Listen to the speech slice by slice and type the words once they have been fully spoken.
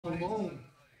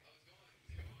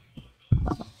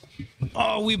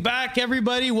Oh, we back,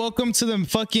 everybody. Welcome to the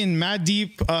fucking Mad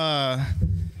Deep,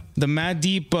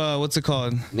 what's it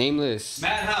called? Nameless.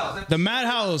 Madhouse. The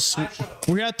Madhouse.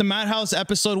 We're at the Madhouse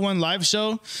episode 1 live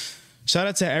show. Shout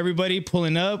out to everybody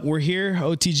pulling up. We're here.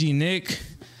 OTG Nick.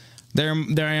 There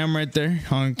I am right there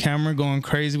on camera going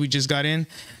crazy. We just got in.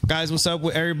 Guys, what's up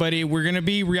with everybody? We're going to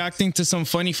be reacting to some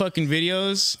funny fucking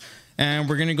videos and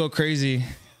we're going to go crazy.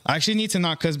 I actually need to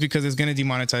not cuss because it's going to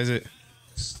demonetize it.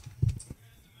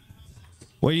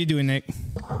 What are you doing, Nick?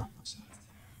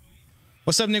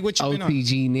 What's up, Nick? What you been on?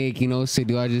 OTG Nick, you know,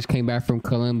 City. I just came back from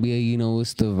Colombia. You know,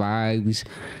 it's the vibes.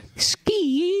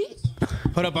 Ski.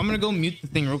 Hold up. I'm going to go mute the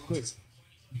thing real quick.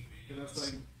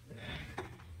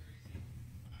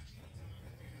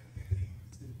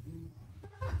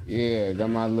 Yeah, got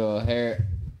my little hair.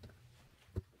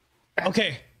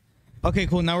 Okay. Okay,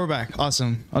 cool. Now we're back.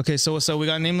 Awesome. Okay, so what's up? We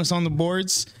got Nameless on the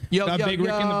boards. Got Big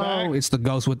Rick in the back. It's the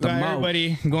ghost with the mouth.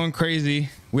 Everybody going crazy.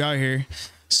 We out here.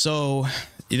 So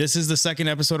this is the second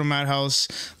episode of Madhouse.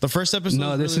 The first episode.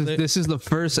 No, this is the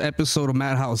first episode of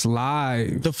Madhouse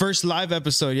live. The first live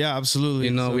episode. Yeah, absolutely.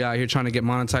 You know, we out here trying to get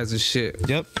monetized and shit.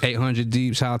 Yep. 800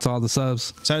 deep. Shout out to all the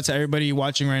subs. Shout out to everybody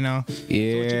watching right now.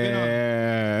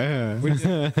 Yeah.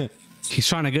 He's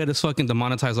trying to get us fucking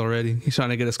demonetized already. He's trying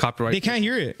to get us copyright. They can't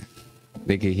hear it.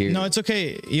 They can hear. No, it's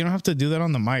okay. You don't have to do that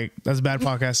on the mic. That's bad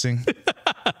podcasting.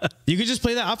 You could just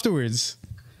play that afterwards.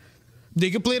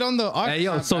 They could play it on the. Hey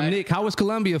yo, so Nick, how was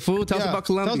Colombia, fool? Tell us about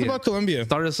Colombia. Tell us about Colombia.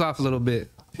 Start us off a little bit.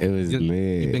 It was lit.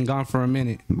 You've been gone for a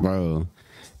minute, bro.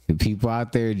 The people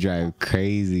out there drive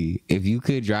crazy. If you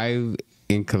could drive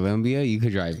in Colombia, you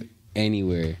could drive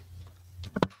anywhere.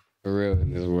 For real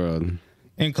in this world.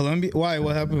 In Colombia? Why?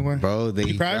 What happened? Why? Bro,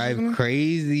 they drive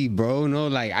crazy, bro. No,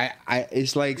 like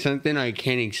it's like something I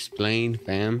can't explain,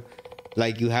 fam.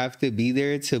 Like you have to be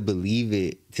there to believe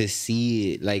it, to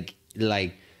see it. Like,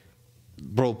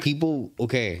 bro, people.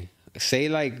 Okay, say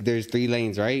like there's 3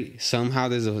 lanes, right? Somehow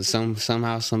there's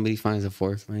somehow somebody finds a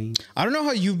 4th lane. I don't know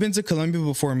how you've been to Colombia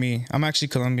before me. I'm actually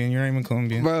Colombian. You're not even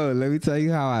Colombian. Bro, let me tell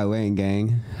you how I went,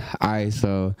 gang. All right,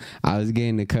 so I was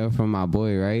getting the cut from my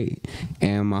boy, right?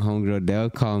 And my homegirl Dell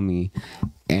called me.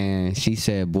 And she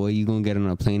said, boy, you gonna get on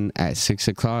a plane at 6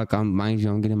 o'clock. Mind you,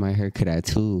 I'm getting my haircut at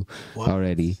 2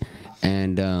 already.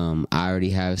 And I already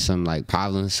have some like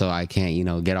problems, so I can't, you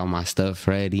know, get all my stuff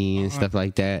ready and stuff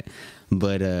like that.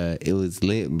 But it was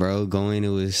lit, bro. It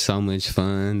was so much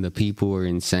fun. The people were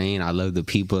insane. I love the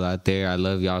people out there. I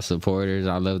love y'all supporters.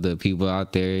 I love the people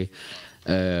out there.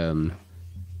 You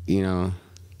know.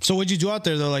 So what'd you do out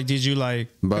there though? Like, did you like?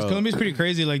 Bro, Colombia's pretty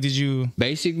crazy. Like, did you?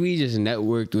 Basically, just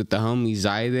networked with the homie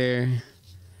Zai there,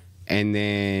 and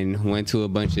then went to a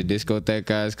bunch of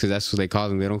discotecas because that's what they call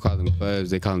them. They don't call them clubs.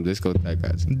 They call them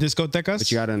discotecas. Discotecas.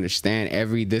 But you gotta understand,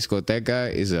 every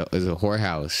discoteca is a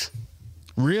whorehouse.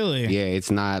 Really? Yeah,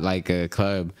 it's not like a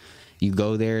club. You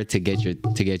go there to get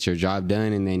your job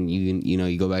done, and then you know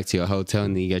you go back to your hotel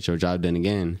and then you get your job done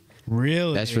again.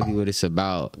 Really? That's really what it's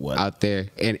about out there.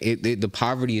 And the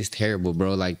poverty is terrible,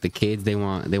 bro. Like the kids, they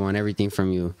want everything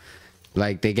from you.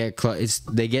 Like they get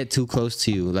too close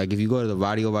to you. Like if you go to the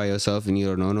barrio by yourself and you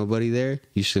don't know nobody there,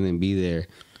 you shouldn't be there.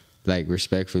 Like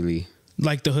respectfully.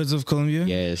 Like the hoods of Colombia?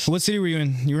 Yes. What city were you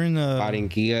in? You were in the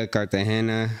Barranquilla,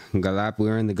 Cartagena, Galap. We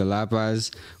were in the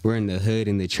Galapas. We're in the hood,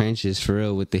 in the trenches, for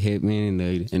real, with the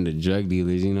hitmen and the drug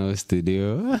dealers. You know, it's the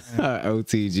deal.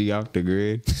 OTG off the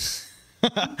grid.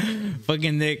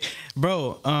 Fucking Nick,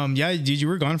 bro. Yeah, dude, you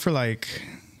were gone for like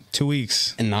 2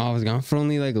 weeks. And no, I was gone for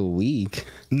only like a week.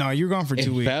 No, you were gone for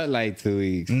 2 weeks. It felt like 2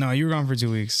 weeks. No, you were gone for 2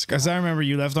 weeks. Cause I remember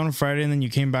you left on a Friday and then you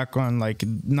came back on like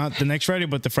not the next Friday,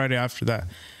 but the Friday after that.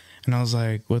 And I was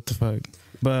like, what the fuck?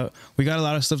 But we got a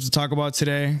lot of stuff to talk about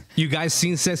today. You guys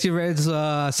seen Sexyy Red's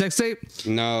sex tape?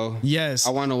 No. Yes.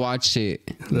 I want to watch it.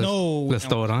 Let's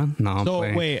throw it on. No, I'm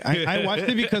playing. Wait, I watched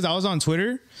it because I was on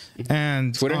Twitter.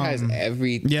 And Twitter has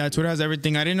everything. Yeah, Twitter has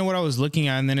everything. I didn't know what I was looking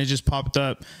at, and then it just popped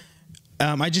up.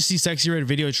 I just see Sexyy Red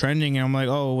video trending, and I'm like,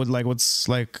 oh,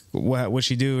 what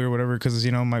she do or whatever, because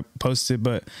you know I might post it.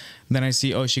 But then I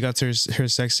see, oh, she got her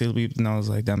sex tape, and I was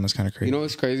like, damn, that's kind of crazy. You know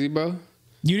what's crazy, bro?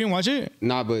 You didn't watch it?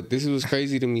 Nah, but this is what's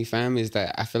crazy to me, fam, is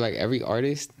that I feel like every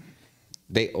artist,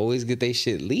 they always get their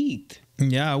shit leaked.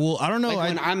 Yeah, well, I don't know. Like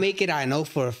when I make it, I know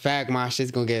for a fact my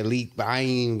shit's gonna get leaked, but I ain't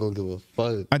even gonna give a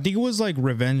fuck. I think it was like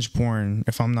revenge porn,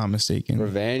 if I'm not mistaken.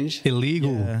 Revenge?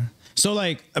 Illegal. Yeah. So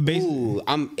like, basically,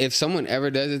 if someone ever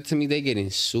does it to me, they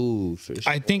getting sued for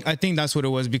sure. I think that's what it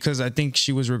was, because I think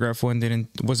she was regretful and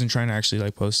wasn't trying to actually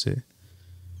like post it,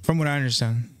 from what I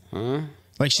understand. Huh?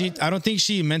 Like I don't think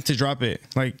she meant to drop it.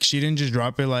 Like she didn't just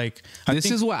drop it. Like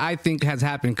This is what I think has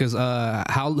happened because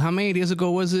how many days ago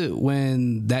was it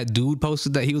when that dude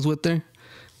posted that he was with her,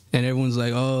 and everyone's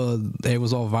like, oh, it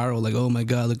was all viral. Like, oh my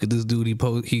god, look at this dude. He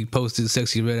posted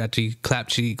Sexyy Red after he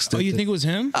clapped cheeks. Oh, you think it was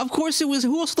him? Of course it was.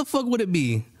 Who else the fuck would it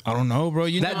be? I don't know, bro.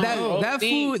 You That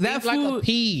fool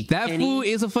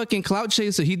is a fucking clout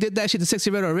chaser. He did that shit to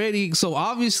Sexyy Red already. So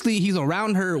obviously he's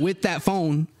around her with that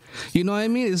phone. You know what I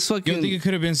mean? It's fucking. You don't think it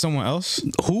could have been someone else?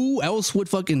 Who else would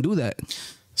fucking do that?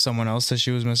 Someone else that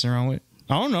she was messing around with?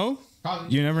 I don't know. Probably.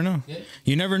 You never know. Yeah.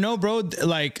 You never know, bro.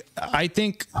 Like I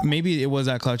think maybe it was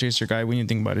that cloud chaser guy when you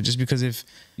think about it. Just because if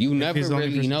never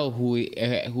really know who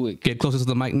it get closer to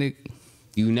the mic, Nick.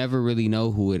 You never really know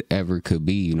who it ever could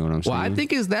be. You know what I'm saying? Well, I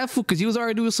think it's that fool because he was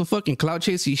already doing some fucking cloud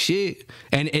chasey shit,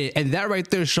 and that right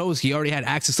there shows he already had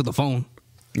access to the phone.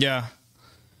 Yeah.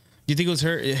 You think it was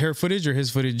her footage or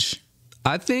his footage?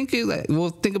 I think it. Like, well,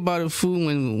 think about it, fool.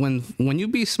 When you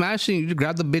be smashing, you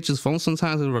grab the bitch's phone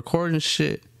sometimes and record and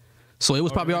shit. So it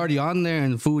was probably already on there,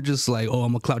 and fool just like, oh,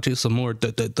 I'm gonna clout chase some more.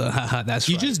 That's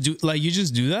you right. You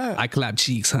just do that. I clap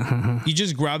cheeks. You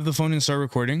just grab the phone and start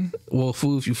recording. Well,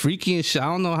 fool, if you freaky and shit, I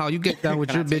don't know how you get down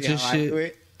with your bitch and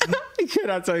shit.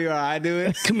 Can I tell you how I do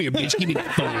it? Come here, bitch. Give me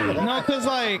that phone. No, cause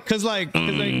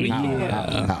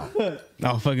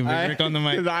oh, fucking big Rick on the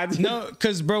mic. No,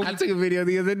 cause bro, I took a video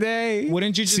the other day.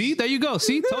 Wouldn't you just see? There you go.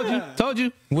 See, told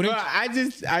you. Wouldn't I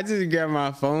just grab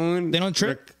my phone? They don't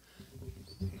trip.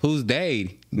 Who's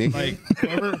they? Like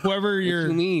whoever you're.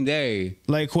 What you mean they?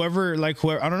 Like whoever. I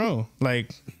don't know.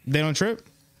 Like they don't trip.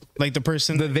 Like the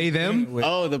person. The they them.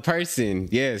 Oh, the person.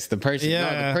 Yes, the person. Yeah.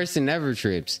 No, the person never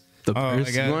trips. The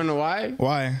person. You wanna know why?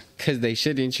 Why? Because they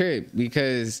shouldn't trip.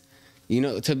 Because, you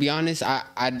know, to be honest, I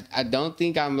don't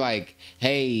think I'm like,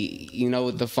 hey, you know,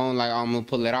 with the phone, like, I'm gonna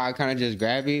pull it out. I kind of just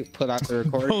grab it, pull out the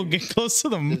recorder. Bro, get close to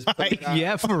the mic.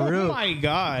 Yeah, for real. Oh my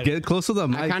god. Get close to the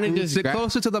mic. I kind of just sit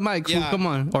closer to the mic. Yeah. Come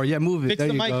on. Or move it. Fix there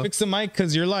the you mic. go. Fix the mic,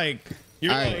 because you're like. All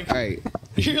right.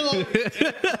 You're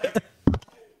like.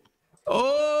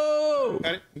 Oh.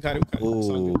 Got it.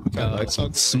 Ooh. It's all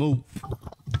good. Smooth.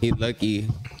 He lucky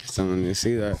someone didn't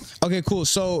see that. Okay, cool.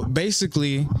 So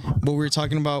basically, what we were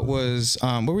talking about was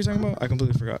what were we talking about? I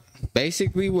completely forgot.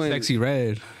 Basically, when Sexyy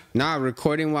Red. Nah,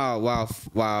 recording while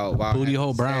Booty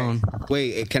hole brown.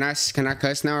 Wait, can I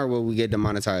cuss now or will we get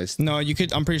demonetized? No, you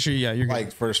could. I'm pretty sure. Yeah, you're good.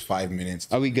 Like first 5 minutes.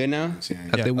 Are we good now?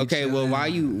 Yeah. Okay. Well,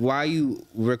 while you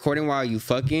recording while you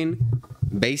fucking,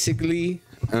 basically,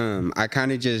 I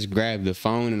kind of just grab the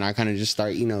phone and I kind of just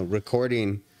start, you know,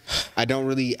 recording. I don't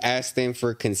really ask them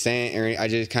for consent, or I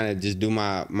just kind of just do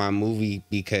my movie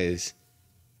because.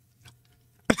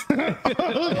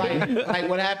 like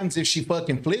what happens if she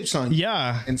fucking flips on you?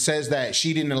 Yeah. And says that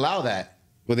she didn't allow that?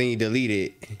 Well, then you delete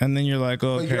it. And then you're like,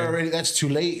 oh, But okay. you're already, that's too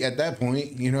late at that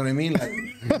point. You know what I mean? Like,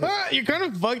 You're kind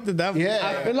of fucked at that point. yeah.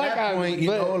 I feel like at that point,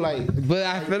 you know, like. But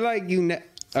I feel like you.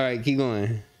 All right, keep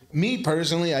going. Me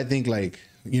personally, I think like,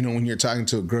 you know, when you're talking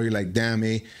to a girl, you're like, damn,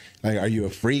 like, are you a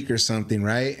freak or something,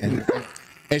 right? And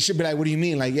it should be like, what do you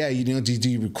mean? Like, yeah, you know, do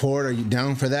you record? Are you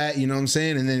down for that? You know what I'm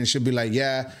saying? And then it should be like,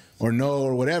 yeah, or no,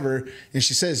 or whatever. And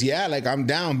she says, yeah, like, I'm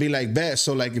down. Be like, bet.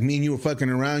 So, like, if me and you were fucking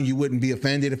around, you wouldn't be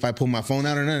offended if I pull my phone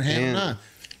out or nothing? Hell nah.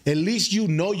 At least you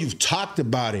know you've talked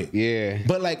about it. Yeah.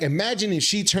 But, like, imagine if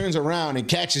she turns around and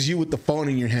catches you with the phone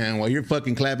in your hand while you're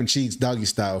fucking clapping cheeks doggy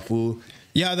style, fool.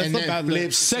 Yeah, that's And not then bad.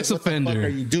 flips, Sex says, what the offender. fuck are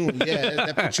you doing? Yeah,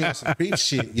 that puts you on some creep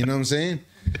shit. You know what I'm saying?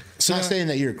 So not saying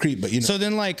that you're a creep, but you know. So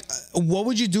then, like, what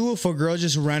would you do if a girl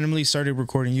just randomly started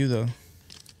recording you, though?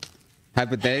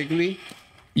 Hypothetically.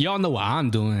 Y'all know what I'm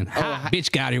doing.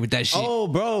 Bitch got here with that shit. Oh,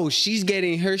 bro, she's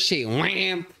getting her shit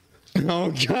wham.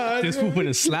 Oh God. This fool with a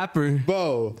slapper.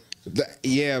 Bro.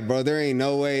 Yeah, bro, there ain't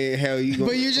no way hell you gonna.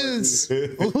 But you just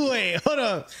wait, hold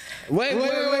up. Wait.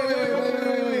 Back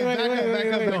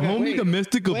up. The homie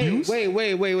domestic abuse.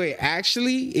 Wait.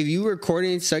 Actually, if you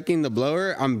recording sucking the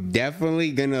blower, I'm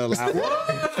definitely gonna allow it.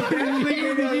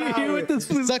 You hear what this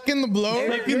fool Sucking the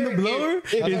blower. sucking the blower?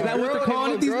 Is that what they're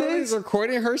calling it these days?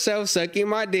 Recording herself sucking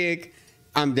my dick,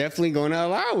 I'm definitely gonna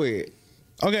allow it.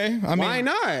 Okay, I mean, Why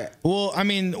not? Well, I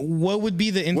mean, what would be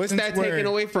the instance What's that taken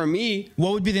away from me?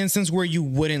 What would be the instance where you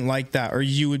wouldn't like that, or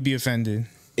you would be offended?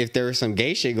 If there was some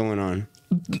gay shit going on.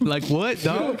 Like what,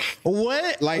 dog?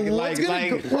 What? Let's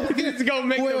go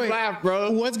make them laugh, bro.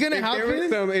 What's gonna If there happen?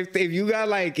 was some- if you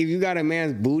got a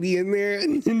man's booty in there,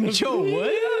 Yo,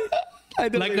 what?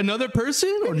 Like another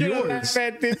person or yours? Like,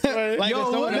 Like if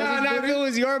someone else's if it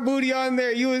was your booty on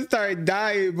there, you would start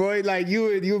dying, boy. Like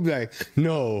you'd be like,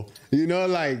 no, you know,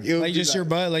 like it would Like be just your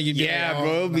butt, like you'd be yeah, like, oh,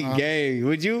 bro, it'd be nah. gay.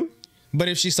 Would you? But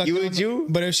if she's sucking,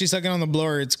 but if she's sucking on the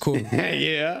blower, it's cool.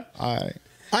 Yeah. All right.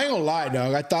 I ain't gonna lie,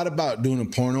 dog. I thought about doing a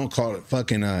porno called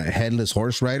fucking Headless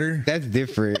Horse Rider. That's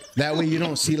different. That way you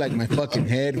don't see like my fucking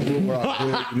head. You know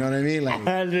what I mean?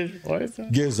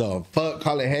 Like, gives a fuck.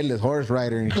 Call it Headless Horse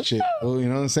Rider and shit. Oh, you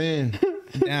know what I'm saying?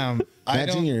 Damn.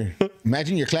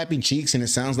 Imagine you're clapping cheeks and it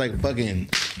sounds like fucking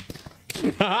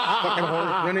horse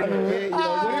running away. You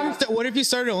know, What if you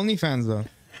started OnlyFans though?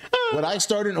 Would I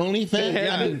start an OnlyFans?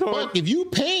 Yeah. I mean, fuck, if you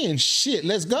paying shit,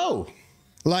 let's go.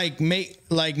 Can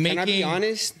I be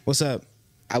honest? What's up?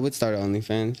 I would start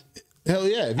OnlyFans. Hell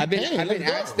yeah. If you I've been let's go.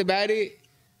 asked about it,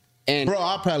 and Bro,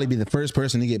 I'll probably be the first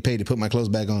person to get paid to put my clothes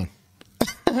back on.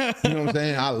 You know what I'm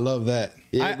saying? I love that.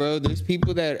 yeah, bro. There's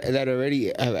people that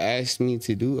already have asked me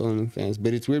to do OnlyFans,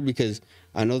 but it's weird because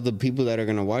I know the people that are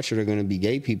gonna watch it are gonna be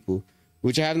gay people,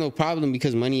 which I have no problem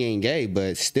because money ain't gay.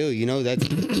 But still, you know that's.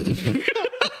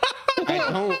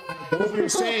 I don't. You're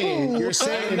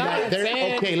saying that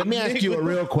they're okay. Let me ask you a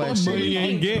real question.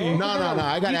 No.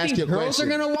 I gotta ask you a Girls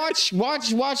question. are gonna watch All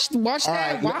that.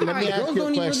 right, Why? let me ask Girls you a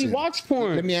don't even question. really watch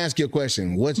porn. Let me ask you a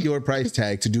question. What's your price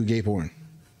tag to do gay porn?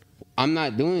 I'm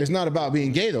not doing. It's not about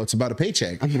being gay though. It's about a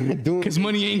paycheck. I'm not doing. Because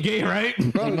money ain't gay, right?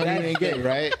 Bro, Money ain't gay,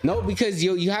 right? No, because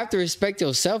you have to respect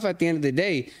yourself at the end of the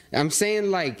day. I'm saying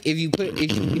like if you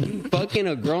fucking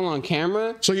a girl on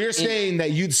camera. So you're saying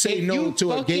that you'd say if no you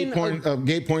to a gay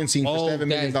porn scene for $7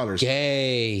 million? That's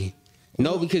gay.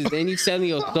 No, because then you selling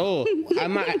your soul.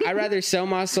 I'd rather sell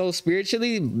my soul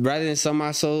spiritually rather than sell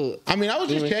my soul. I mean, I was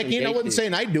just doing some checking. I gay wasn't shit.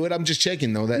 saying I'd do it. I'm just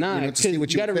checking though that Nah, to see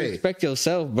what you you gotta say. respect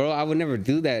yourself, bro. I would never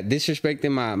do that.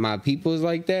 Disrespecting my peoples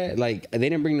like that. Like they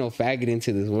didn't bring no faggot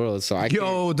into this world, so I can't.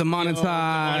 Yo,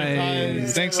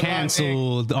 demonetized. Thanks a lot,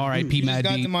 Canceled. R.I.P. You just Mad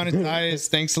got D.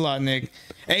 demonetized. Thanks a lot, Nick.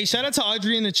 Hey, shout out to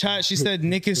Audrey in the chat. She said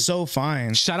Nick is so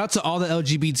fine. Shout out to all the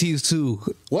LGBTs too.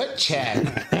 What chat?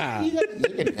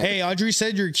 Hey, Audrey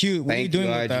said you're cute. What are you Thank doing you,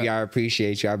 with Audrey. that? I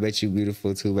appreciate you. I bet you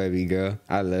beautiful too, baby girl.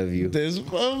 I love you. This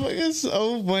motherfucker is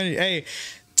so funny. Hey,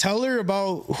 tell her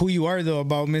about who you are though.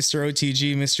 About Mr.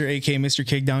 OTG, Mr. AK, Mr.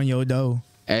 Kickdown Yo Do.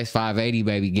 S580,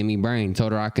 baby, give me brain.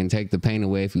 Told her I can take the pain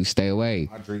away if you stay away.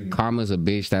 Karma's a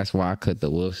bitch. That's why I cut the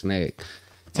wolf's neck.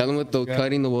 Tell him what the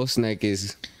cutting the wolf's neck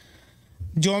is.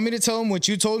 Do you want me to tell him what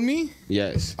you told me?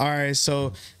 Yes. All right,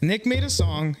 so Nick made a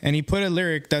song and he put a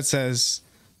lyric that says,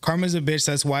 "Karma's a bitch,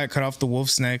 that's why I cut off the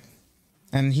wolf's neck."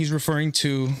 And he's referring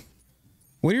to,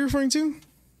 what are you referring to?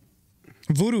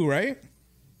 Voodoo, right?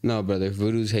 No, brother.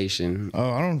 Voodoo's Haitian.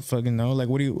 Oh, I don't fucking know. Like,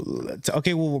 what do you,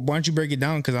 okay, well, why don't you break it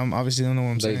down? Because I'm obviously don't know what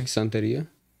I'm saying. Like Santeria?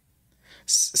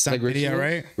 Santeria, rituals?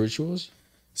 right? Rituals?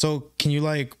 So can you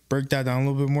like break that down a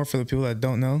little bit more for the people that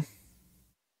don't know?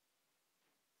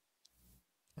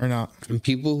 Or not? And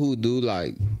people who do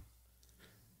like,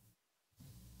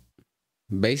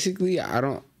 basically, I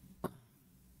don't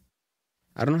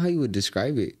know how you would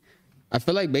describe it. I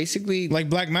feel like basically, Like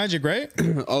black magic, right?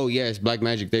 oh yes, black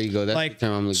magic. There you go. That's Like the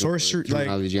term I'm looking sorcery- for.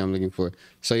 Terminology I'm looking for.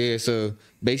 So yeah, so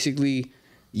basically,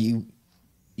 you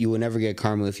will never get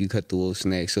karma if you cut the wolf's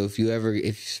neck. So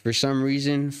if for some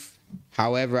reason,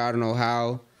 however, I don't know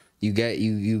how, you get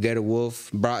a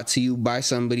wolf brought to you by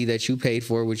somebody that you paid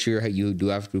for, which you do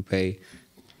have to pay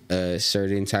a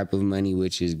certain type of money,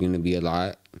 which is going to be a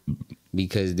lot,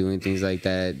 because doing things like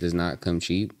that does not come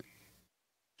cheap.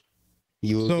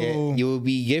 You will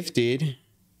be gifted,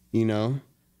 you know.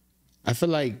 I feel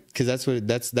like because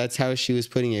that's how she was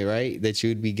putting it, right? That you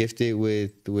would be gifted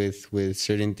with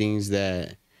certain things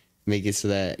that make it so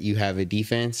that you have a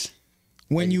defense.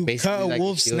 When Like, you basically cut a like a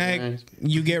wolf's shield neck, around.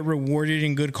 you get rewarded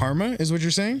in good karma, is what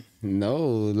you're saying? No,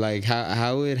 like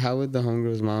how would the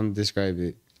homegirl's mom describe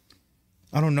it?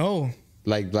 I don't know.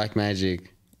 Like black magic.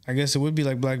 I guess it would be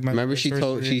like black magic. Remember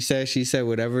or she sorcery. said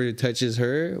whatever touches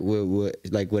her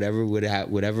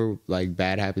whatever like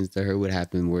bad happens to her would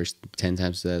happen worse 10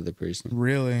 times to the other person.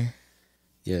 Really?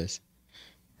 Yes.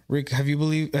 Rick, are you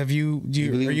believe in black are you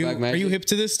magic? hip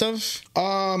to this stuff?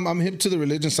 I'm hip to the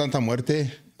religion Santa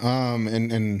Muerte,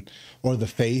 and or the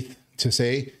faith to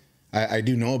say. I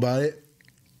do know about it,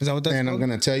 Is that what that's and I'm called?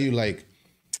 gonna tell you, like,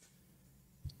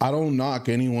 I don't knock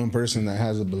any one person that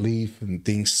has a belief and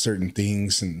thinks certain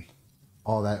things and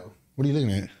all that. What are you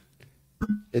looking at?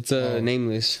 It's a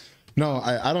nameless. No,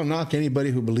 I don't knock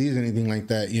anybody who believes anything like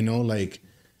that. You know, like,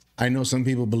 I know some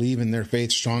people believe in their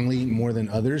faith strongly more than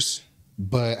others,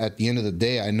 but at the end of the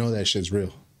day, I know that shit's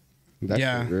real. That's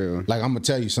Yeah. real. Like, I'm gonna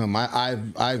tell you something.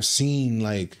 I've seen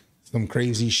like some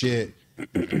crazy shit,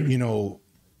 you know,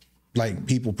 like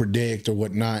people predict or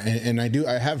whatnot, and I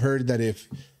have heard that if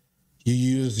you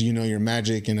use, you know, your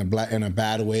magic in a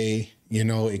bad way, you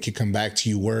know, it could come back to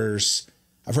you worse.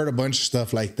 I've heard a bunch of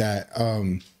stuff like that.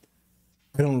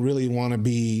 I don't really want to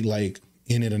be like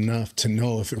in it enough to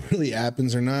know if it really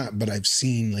happens or not. But I've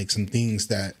seen like some things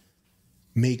that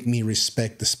make me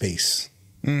respect the space.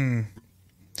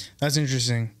 That's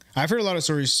interesting. I've heard a lot of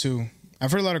stories too.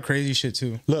 I've heard a lot of crazy shit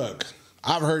too. Look,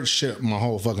 I've heard shit my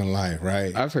whole fucking life,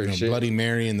 right? I've heard shit. Bloody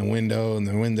Mary in the window,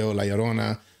 La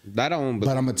Llorona. That I don't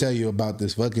But I'm gonna tell you about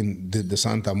this fucking the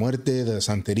Santa Muerte, the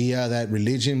Santeria, that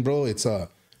religion, bro. It's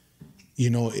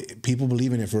people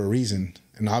believe in it for a reason,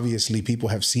 and obviously people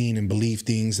have seen and believed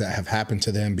things that have happened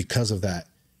to them because of that.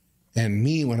 And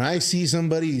me, when I see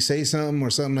somebody say something or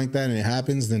something like that, and it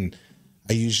happens, then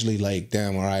I usually like,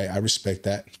 damn, all right, I respect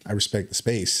that. I respect the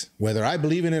space, whether I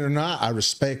believe in it or not. I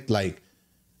respect like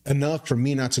enough for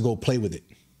me not to go play with it.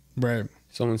 Right.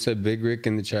 Someone said Big Rick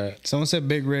in the chat. Someone said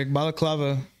Big Rick.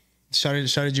 Balaclava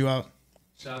shouted you out.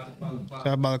 Shout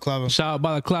out Balaclava. Shout out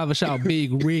Balaclava, shout out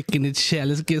Big Rick in the chat.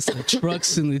 Let's get some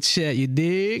trucks in the chat, you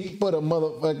dig? He put a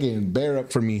motherfucking bear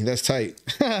up for me. That's tight.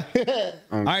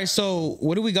 All right, so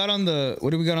what do we got on the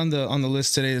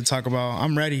list today to talk about?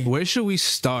 I'm ready. Where should we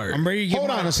start? I'm ready to get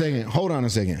Hold on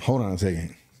a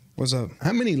second. What's up?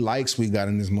 How many likes we got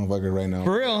in this motherfucker right now?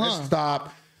 For real, huh? Let's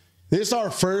stop. This is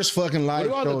our first fucking live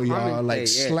What about show, the y'all. comments? Like,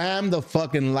 Yeah. slam the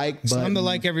fucking like button. I'm to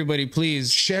like everybody,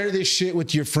 please. Share this shit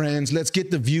with your friends. Let's get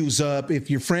the views up.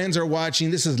 If your friends are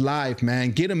watching, this is live,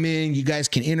 man. Get them in. You guys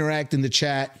can interact in the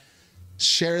chat.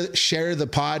 Share the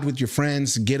pod with your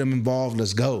friends. Get them involved.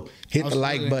 Let's go. Hit the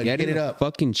like button. Get Get it in the up.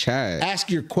 fucking chat. Ask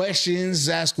your questions.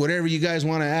 Ask whatever you guys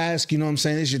want to ask. You know what I'm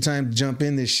saying? It's your time to jump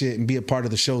in this shit and be a part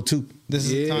of the show too. This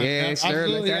is the time. Yeah, sir.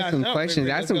 Absolutely, Let's ask some no, questions.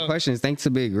 Big Rick, Ask some let's go. questions. Thanks to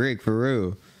Big Rick, for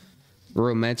real.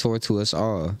 Real mentor to us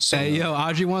all. Hey, yo,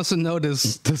 Audrey wants to know,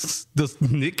 does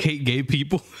Nick hate gay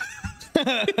people?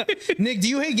 Nick, do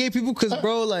you hate gay people? Because,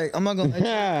 bro, like, I'm not gonna lie.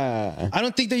 Yeah. I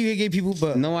don't think that you hate gay people,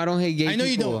 but No, I don't hate gay I know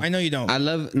people. you don't. I know you don't. I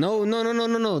love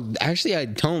no. Actually, I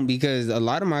don't, because a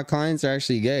lot of my clients are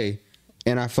actually gay,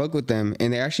 and I fuck with them,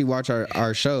 and they actually watch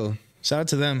our show. Shout out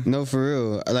to them. No, for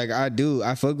real. Like, I do.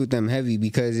 I fuck with them heavy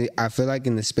because I feel like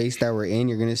in the space that we're in,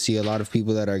 you're gonna see a lot of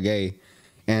people that are gay,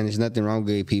 and there's nothing wrong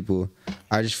with gay people.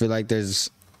 I just feel like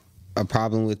there's a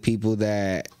problem with people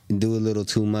that do a little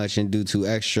too much and do too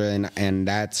extra, and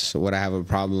that's what I have a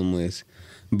problem with.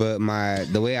 But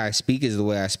the way I speak is the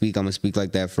way I speak. I'm gonna speak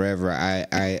like that forever.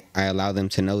 I allow them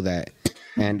to know that.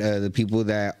 And the people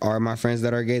that are my friends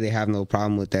that are gay, they have no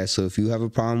problem with that. So if you have a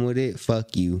problem with it,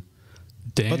 fuck you.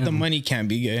 Damn. But the money can't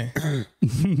be gay.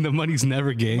 The money's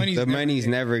never gay. Money's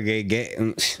never gay.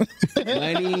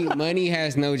 Money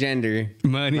has no gender.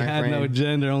 Money my has no friend.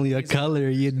 gender, only a color.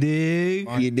 You dig?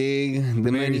 You dig? The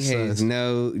Very money sus. has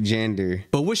no gender.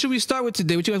 But what should we start with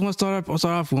today? What you guys want to start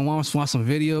off? We want to watch some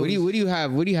videos. What do you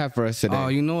have? What do you have for us today? Oh,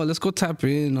 you know what? Let's go tap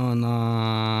in on.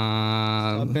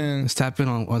 Let's tap in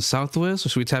on Southwest, or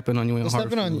should we tap in on you? Let's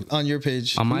tap in on your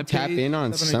page. On my We tap page? in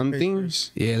on Tap in on your page something.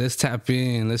 first. Yeah, let's tap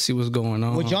in. Let's see what's going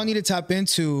on. What y'all need to tap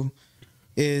into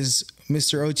is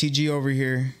Mr. OTG over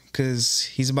here, because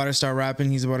he's about to start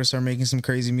rapping. He's about to start making some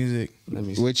crazy music. Let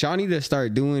me see. What y'all need to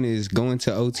start doing is going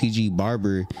to OTG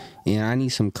Barber, and I need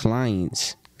some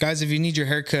clients. Guys, if you need your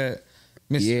haircut,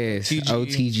 Mr. Yes,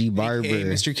 OTG Barber. aka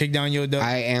Mr. Kickdown Yo Duck,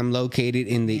 I am located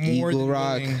in the Eagle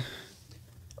Rock.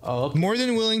 Oh, okay. More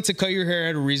than willing to cut your hair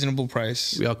at a reasonable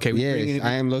price. Okay, we bringing Yes, it-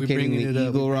 I am we located in bringing the it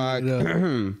up, we Eagle bringing Rock,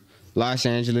 it up. Los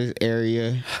Angeles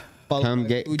area. Come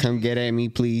get at me,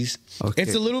 please. Okay.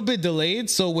 It's a little bit delayed,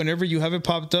 so whenever you have it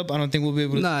popped up, I don't think we'll be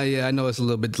able to Nah, yeah, I know it's a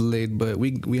little bit delayed, but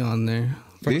we on there.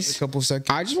 for This- a couple seconds.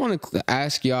 I just want to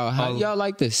ask y'all, how do y'all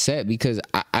like the set? Because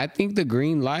I think the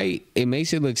green light, it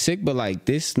makes it look sick, but like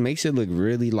this makes it look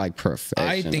really like professional.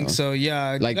 I think so,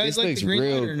 yeah. Like You guys this looks the green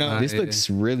light real. or no? This looks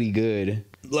really good.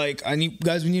 Like, we need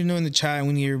to know in the chat.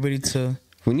 We need everybody to.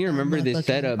 We need to remember this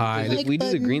setup. All right. If we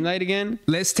do the green light again,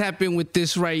 Let's tap in with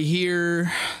this right here.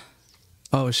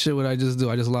 Oh shit! What I just do?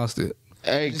 I just lost it.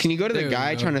 hey, can you go to There the we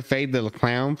guy go. trying to fade the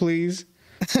clown, please?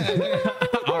 Is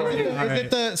it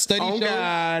the study Oh show?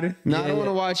 God! No, I don't want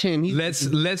to watch him.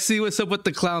 Let's see what's up with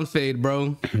the clown fade,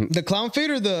 bro. The clown fade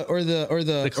or the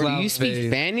The Do clown you speak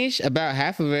fade. Spanish? About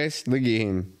half of us. Look at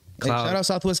him. Hey, Cloud. shout out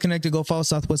Southwest Connected. Go follow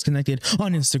Southwest Connected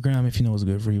on Instagram if you know what's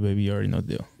good for you, baby. You already know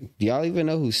the deal. Do y'all even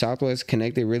know who Southwest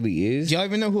Connected really is? Do y'all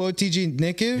even know who OTG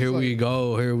Nick is? Here we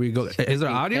go. Here we go. Is there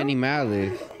audio? Kenny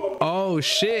Malice. Oh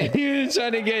shit! He was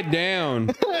trying to get down.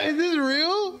 Is this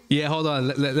real? Yeah, hold on.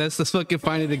 Let's fucking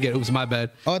find it again. Oops, my bad.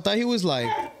 Oh, I thought he was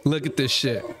like. Look at this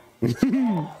shit.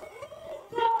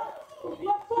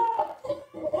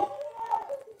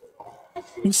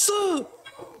 What's up?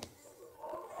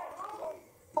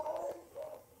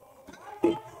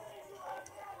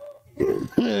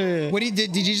 What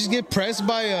did you just get pressed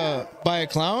by a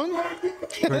clown?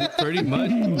 Pretty much.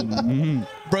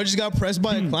 Bro just got pressed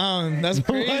by a clown. That's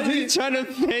crazy. He's trying to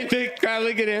fake the crowd.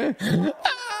 Look at him.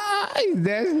 Ah, he's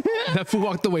dead. That fool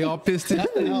walked away all pissed.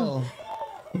 Oh.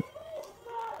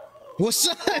 What's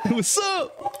up? What's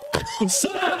up? What's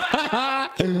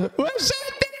up? What's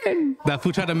happening? That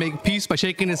fool tried to make peace by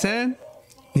shaking his hand.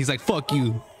 He's like, fuck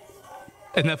you.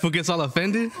 And that fool gets all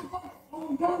offended.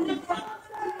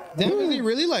 Damn, is he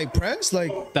really like pressed?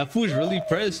 Like, That fool's really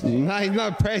pressed. Nah, he's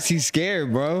not pressed. He's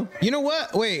scared, bro. you know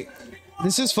what? Wait.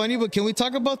 This is funny, but can we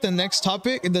talk about the next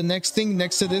topic, the next thing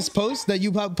next to this post that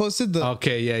you have posted?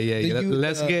 Okay, yeah.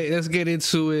 Let's get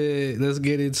into it. Let's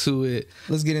get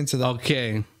into that.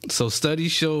 Okay, so study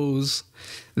shows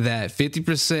that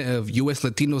 50% of U.S.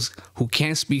 Latinos who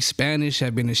can't speak Spanish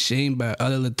have been ashamed by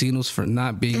other Latinos for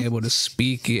not being able to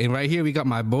speak it. And right here, we got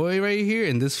my boy right here,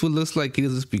 and this fool looks like he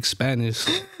doesn't speak Spanish.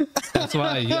 That's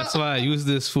why I use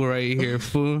this fool right here,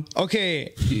 fool.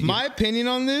 Okay, my opinion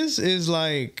on this is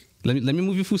like, Let me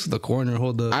move you fools to the corner.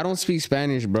 Hold up. I don't speak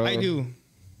Spanish, bro. I do.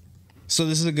 So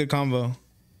this is a good combo.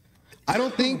 I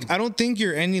don't think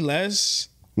you're any less.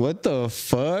 What the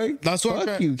fuck? That's what I'm fuck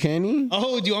trying- you, Kenny.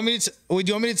 Oh, do you want me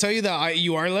to tell you that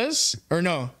you are less or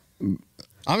no?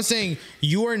 I'm saying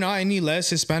you are not any less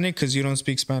Hispanic because you don't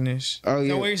speak Spanish. Oh, Is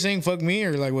that yeah. what you're saying? Fuck me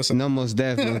or like what's up? No, most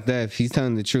deaf. He's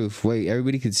telling the truth. Wait,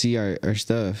 everybody could see our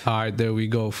stuff. All right, there we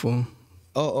go, fool.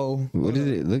 Uh-oh. What is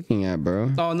it looking at,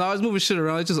 bro? Oh no, I was moving shit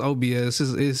around. It's just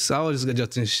OBS. I was just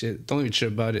adjusting shit. Don't even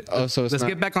trip about it. Oh, so it's let's not-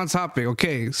 get back on topic.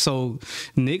 Okay, so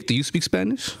Nick, do you speak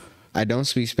Spanish? I don't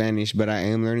speak Spanish, but I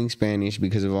am learning Spanish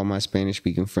because of all my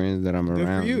Spanish-speaking friends that I'm for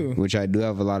around. you. Which I do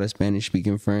have a lot of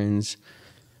Spanish-speaking friends.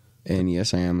 And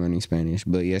yes, I am learning Spanish.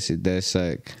 But yes, it does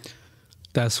suck.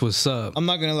 That's what's up. I'm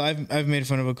not gonna lie. I've made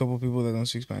fun of a couple people that don't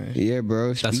speak Spanish. Yeah,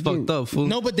 bro. That's speaking- fucked up, fool.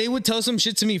 No, but they would tell some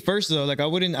shit to me first though. Like I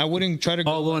wouldn't try to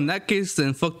go. Oh well, in that case,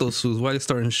 then fuck those fools. Why they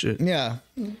starting shit? Yeah.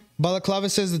 Balaclava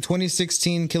says the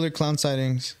 2016 killer clown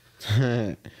sightings.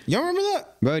 Y'all remember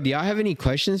that? Bro, do y'all have any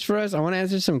questions for us? I want to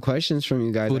answer some questions from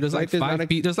you guys. Fool, I there's feel like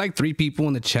not a- there's like 3 people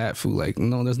in the chat, fool. Like,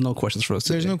 no, there's no questions for us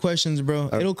today. There's no questions, bro.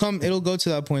 It'll go to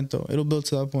that point though. It'll build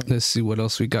to that point. Let's see what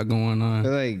else we got going I on.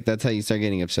 feel like that's how you start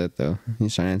getting upset, though. You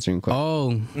start answering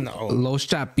questions. Oh, No. Los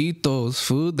Chapitos,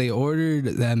 food. They ordered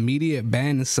the immediate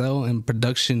ban and sell and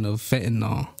production of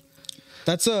fentanyl.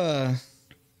 That's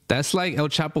That's like El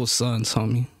Chapo's sons,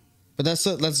 homie. but that's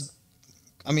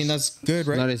good,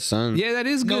 right? Not his son. Yeah, that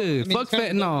is No, good. I mean, Fuck it's kind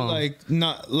of fentanyl. Like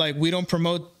not like we don't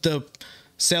promote the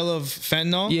sale of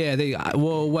fentanyl. Yeah,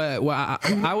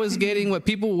 I was getting what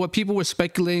people were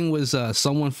speculating was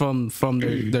someone from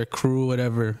their crew,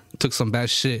 whatever, took some bad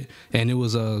shit, and it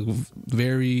was a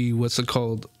very what's it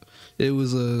called? It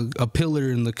was a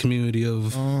pillar in the community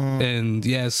of, and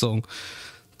yeah, so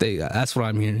that's what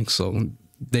I'm hearing. So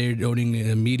they're owning it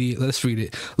immediate. Let's read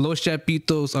it. Los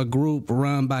Chapitos, a group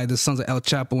run by the sons of El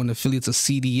Chapo and affiliates of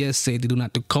CDS, say they do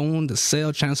not condone the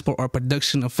sale, transport, or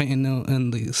production of fentanyl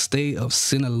in the state of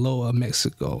Sinaloa,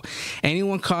 Mexico.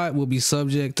 Anyone caught will be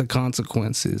subject to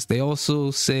consequences. They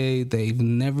also say they've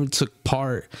never took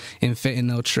part in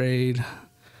fentanyl trade.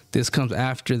 This comes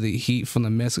after the heat from the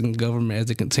Mexican government as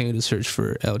they continue to search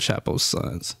for El Chapo's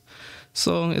sons.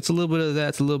 So it's a little bit of that,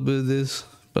 it's a little bit of this,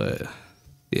 but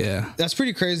yeah. That's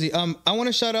pretty crazy. I want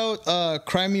to shout out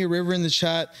Cry Me a River in the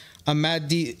chat. A Mad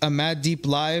Deep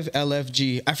Live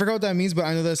LFG. I forgot what that means, but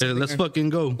I know that's. Hey, let's fucking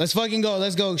go. Let's fucking go.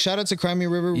 Let's go. Shout out to Cry Me a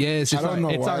River. Yes, I don't know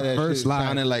it's why our that first shit live.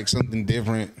 sounded like something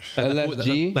different.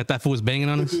 LFG? Like that fool was banging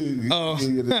on us. Oh.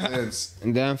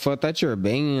 And then I thought you were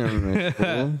banging on it.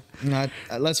 fool.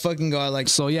 Let's fucking go. I like.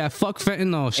 So yeah, fuck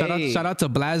fentanyl. Hey. Shout out to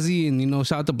Blasey, and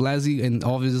shout out to Blasey and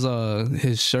all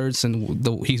his shirts, and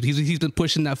he's been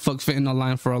pushing that fuck fentanyl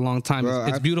line for a long time. Bro,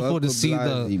 it's I beautiful fuck to with see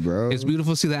Blasey, bro. it's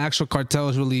beautiful to see the actual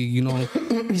cartels really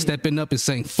stepping up and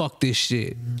saying fuck this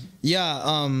shit.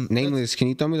 Yeah. Nameless, can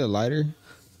you throw me the lighter?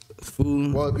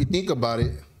 Fool. Well, if you think about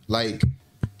it, like,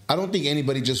 I don't think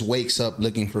anybody just wakes up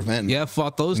looking for fentanyl. Yeah,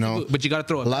 fuck those. No. But you gotta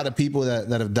throw A it. lot of people that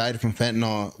have died from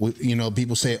fentanyl,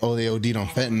 people say, oh, they OD'd on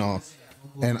fentanyl.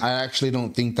 And I actually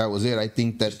don't think that was it. I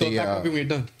think that Throw it back up when you're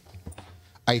done.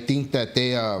 I think that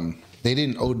they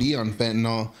didn't OD on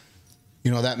fentanyl.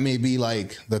 That may be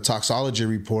like the toxology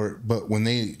report, but when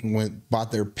they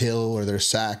bought their pill or their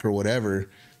sack or whatever,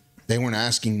 they weren't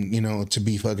asking, to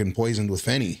be fucking poisoned with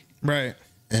fenny. right.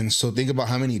 And so think about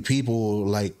how many people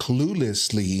like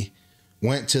cluelessly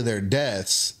went to their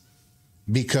deaths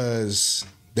because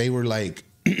they were like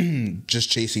just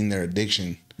chasing their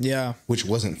addiction, Yeah. which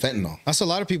wasn't fentanyl. That's a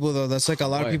lot of people though. That's like a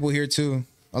lot of Right. people here too.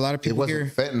 A lot of It people wasn't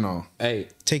here fentanyl. Hey,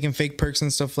 taking fake perks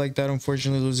and stuff like that,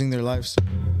 unfortunately losing their lives.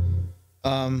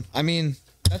 I mean,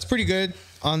 that's pretty good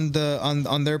on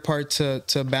their part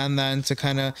to ban that and to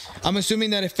kind of. I'm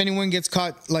assuming that if anyone gets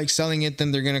caught like selling it,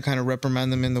 then they're gonna kind of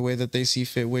reprimand them in the way that they see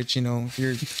fit. Which, you know, if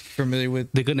you're familiar with,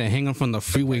 They're gonna hang them from the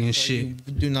freeway and shit. you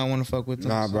do not want to fuck with them.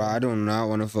 nah, bro, I do not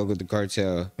want to fuck with the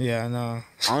cartel. Yeah, no.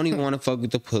 I don't even want to fuck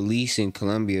with the police in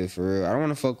Colombia, for real. I don't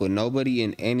want to fuck with nobody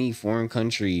in any foreign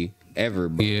country ever,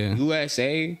 bro. Yeah.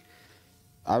 USA,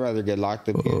 I'd rather get locked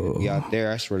up than be out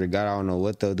there. I swear to God, I don't know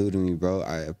what they'll do to me, bro.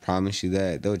 I promise you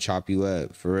that. They'll chop you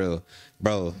up, for real.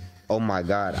 Bro, oh my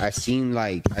God. I seen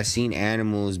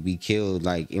animals be killed,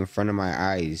 like, in front of my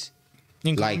eyes.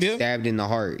 In Like, Colombia? stabbed in the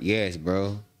heart. Yes,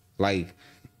 bro. Like,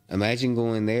 imagine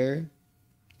going there.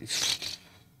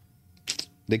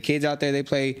 The kids out there,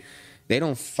 they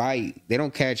don't fight. They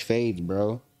don't catch fades,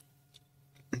 bro.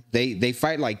 They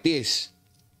fight like this.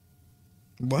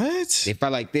 What? They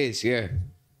fight like this, yeah.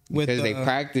 With Because they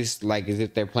practice like as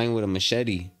if they're playing with a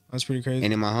machete. That's pretty crazy.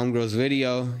 And in my homegirl's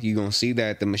video, you gonna see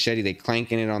that the machete, they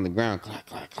clanking it on the ground. Clack,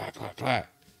 clack, clack, clack, clack.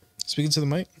 Speaking to the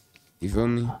mic. You feel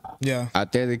me? Yeah.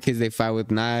 Out there, the kids, they fight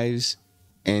with knives.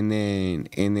 And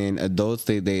then adults,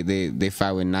 they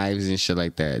fight with knives and shit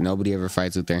like that. Nobody ever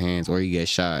fights with their hands or you get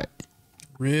shot.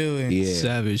 Really? Yeah.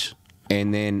 Savage.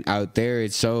 And then out there,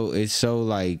 it's so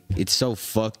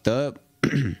fucked up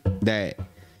that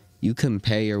you can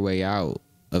pay your way out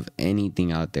of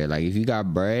anything out there. Like if you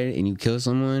got bread and you kill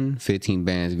someone, 15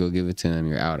 bands, go give it to them.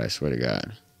 You're out. I swear to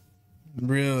God.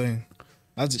 Really?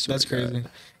 That's crazy.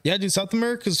 Yeah, dude. South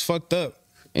America's fucked up.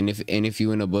 And if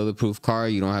you in a bulletproof car,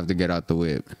 you don't have to get out the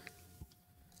whip.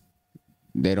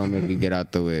 They don't make you get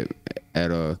out the whip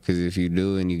at all. Because if you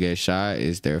do and you get shot,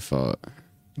 it's their fault.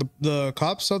 The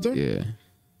cops out there? Yeah.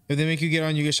 If they make you get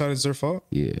on, you get shot, it's their fault?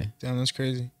 Yeah. Damn, that's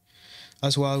crazy.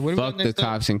 That's wild. What Fuck the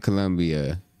cops in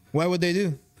Colombia. Why would they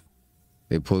do?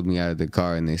 They pulled me out of the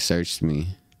car and they searched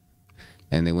me.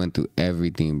 And they went through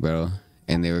everything, bro.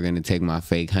 And they were going to take my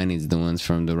fake honeys, the ones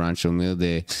from the Rancho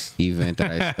Milde event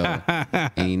that I stole.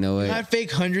 And you know what? You had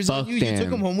fake hundreds Fuck of you? You took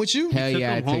them home with you? Hell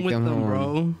yeah, I Took 'em took with them home.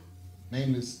 bro.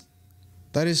 Nameless.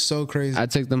 That is so crazy. I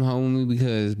took them home with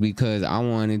me because I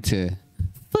wanted to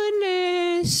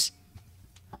finesse.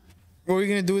 What are you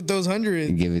going to do with those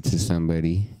hundreds? Give it to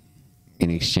somebody in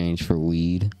exchange for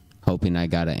weed, hoping I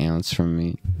got an ounce from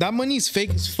me. That money's fake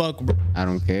as fuck, bro. I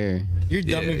don't care. You're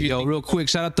dumb if you Yo, think. real quick,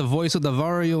 shout out the voice of the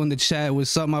Vario in the chat.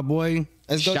 What's up, my boy?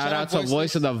 Let's go. Shout out to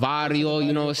Voice of the Vario.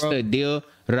 You know what's the deal?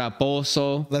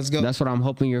 Raposo. Let's go. That's what I'm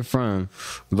hoping you're from.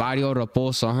 Vario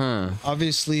Raposo, huh?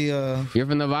 Obviously, You're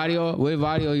from the Vario? What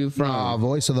Vario you from? Nah,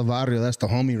 voice of the barrio. That's the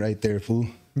homie right there, fool.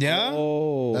 yeah?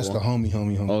 Oh. That's the homie.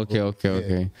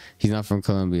 Okay. He's not from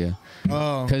Colombia.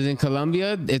 Oh. Because in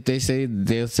Colombia, if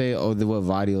they'll say, oh, what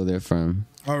Vario they're from.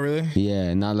 Oh, really?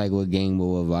 Yeah, not like what gang, but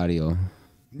what Vario.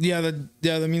 Yeah,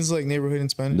 that means like neighborhood in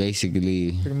Spanish.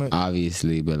 Basically, Pretty much.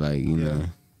 obviously, but like, you know,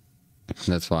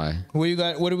 that's why. What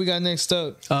do we got next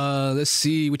up? Let's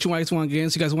see. What you guys want to get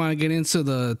into? You guys want to get into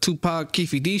the Tupac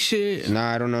Keefy D shit?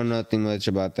 Nah, I don't know nothing much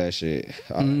about that shit.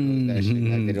 All I know is that shit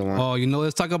I didn't want. Oh, you know,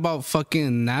 let's talk about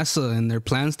fucking NASA and their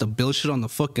plans to build shit on the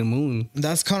fucking moon.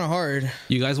 That's kind of hard.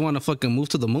 You guys want to fucking move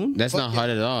to the moon? That's not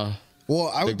hard at all.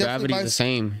 Well, I The would definitely gravity's buy. the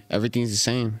same. Everything's the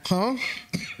same. Huh?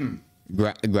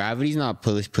 Gravity's not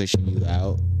pushing you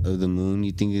out of the moon.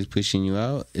 You think it's pushing you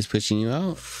out? It's pushing you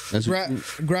out. That's what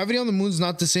Gravity on the moon's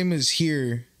not the same as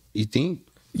here. you think.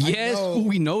 Yes, know.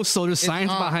 we know. So there's science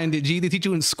not. behind it. G, they teach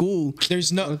you in school.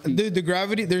 There's no the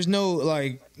gravity. There's no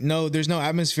there's no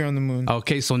atmosphere on the moon.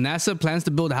 Okay, so NASA plans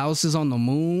to build houses on the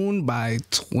moon by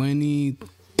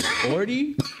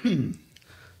 2040.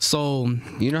 So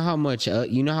You know how much?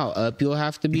 You know how up you'll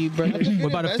have to be, brother. we're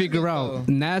about to figure out.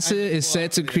 NASA is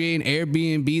set to create an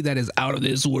Airbnb that is out of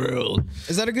this world.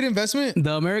 Is that a good investment?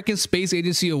 The American Space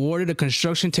Agency awarded a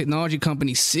construction technology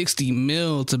company $60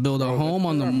 million to build a home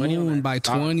on the moon by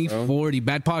 2040.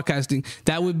 Bad podcasting.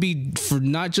 That would be for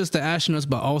not just the astronauts,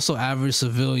 but also average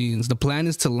civilians. The plan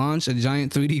is to launch a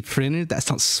giant 3D printer, that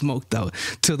sounds smoked out,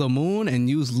 to the moon and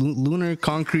use lunar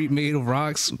concrete made of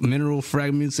rocks, mineral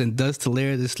fragments, and dust to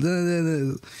layer this.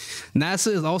 NASA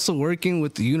is also working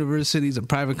with the universities and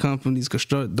private companies,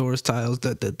 construct doors, tiles,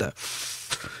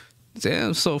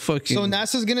 Damn, so fucking. So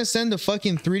NASA's gonna send a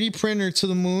fucking 3D printer to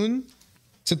the moon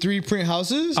to 3D print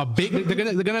houses.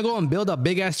 They're gonna go and build a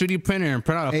big ass 3D printer and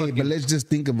print out a Hey, fucking but let's just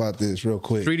think about this real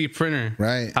quick. 3D printer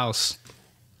Right. house.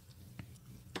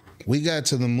 We got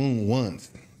to the moon once,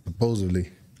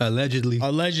 supposedly, Allegedly.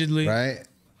 Allegedly. right?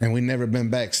 And we never been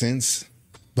back since.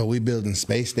 But we building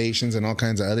space stations and all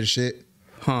kinds of other shit.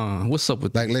 Huh? What's up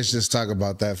with Like, let's just talk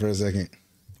about that for a second.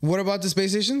 What about the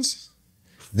space stations?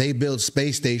 They build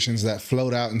space stations that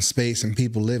float out in space and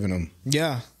people live in them.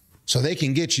 Yeah. So they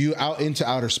can get you out into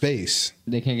outer space.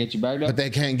 They can't get you back, though? But they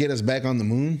can't get us back on the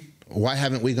moon. Why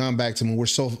haven't we gone back to the moon? We're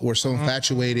so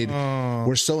infatuated.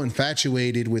 We're so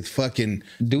infatuated with fucking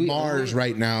Mars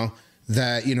right now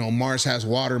that, you know, Mars has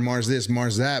water, Mars this,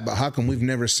 Mars that. But how come we've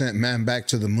never sent man back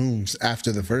to the moons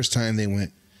after the first time they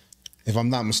went? If I'm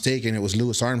not mistaken, it was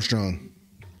Louis Armstrong.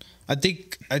 I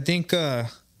think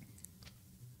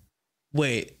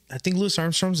wait, I think Louis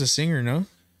Armstrong's a singer, no?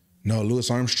 No, Louis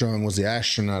Armstrong was the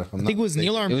astronaut. I think it was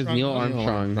Neil Armstrong. It was Neil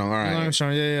Armstrong. All right. Neil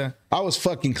Armstrong, yeah. I was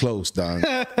fucking close, dog.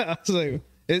 I was like,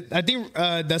 I think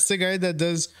that's the guy that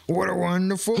does "What a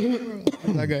Wonderful World."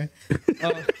 That guy.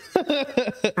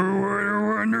 What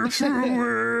a wonderful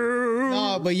world.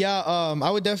 No, but yeah,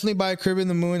 I would definitely buy a crib in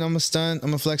the moon. I'm gonna stunt. I'm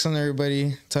gonna flex on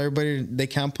everybody. Tell everybody they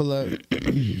can't pull up.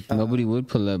 Nobody would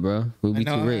pull up, bro. We'd be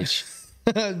too rich.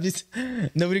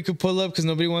 Nobody could pull up because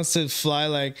nobody wants to fly.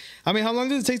 Like, I mean, how long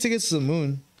does it take to get to the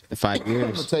moon? 5 I'm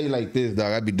years. gonna tell you like this,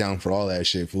 dog. I'd be down for all that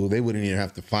shit, fool. They wouldn't even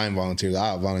have to find volunteers.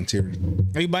 I'll volunteer.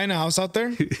 Are you buying a house out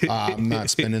there? I'm not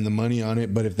spending the money on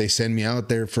it, but if they send me out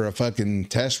there for a fucking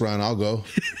test run, I'll go.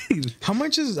 How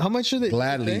much are they?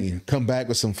 Gladly come back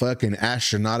with some fucking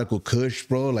astronautical kush,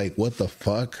 bro. Like, what the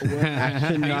fuck?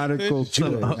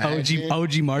 Astronautical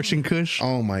OG Martian Kush.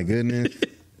 Oh my goodness.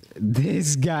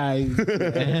 This guy.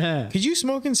 Could you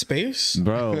smoke in space?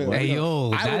 Bro. Hey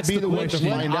yo, I would that's be the one to question.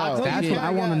 find out. That's what I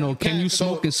want to know. Can you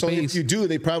smoke in So if space? you do,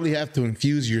 they probably have to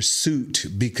infuse your suit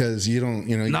because you don't,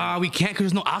 you know. Nah, we can't because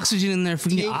there's no oxygen in there.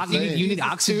 You need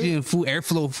oxygen, food,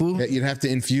 airflow, food. You'd have to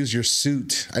infuse your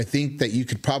suit. I think that you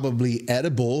could probably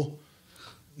edible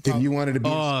if you wanted to be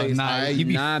in space high. you'd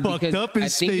be Nah, fucked because up in I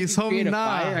think if space, you create homie. a Nah.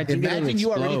 fire, I think Imagine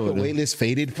you already explode. feel weightless,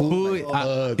 faded, fool.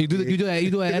 Food, you do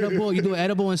an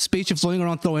edible in space. You're floating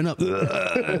around throwing up.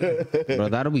 Bro,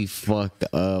 that'll be fucked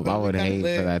up. I would hate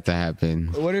for that to happen.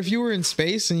 What if you were in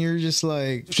space and you're just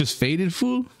like, Just faded,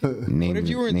 fool. Name, what if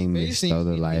you were in name space is and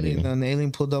the lighting. an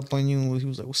alien pulled up on you and he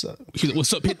was like, "What's up?" He's like,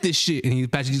 "What's up? Hit this shit!" And he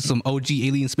patches you some OG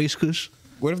alien space Kush.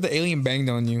 What if the alien banged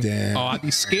on you? Damn. Oh, I'd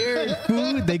be scared,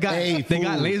 fool. They got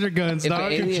fool. laser guns, If an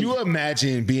dog. alien- Could you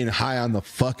imagine being high on the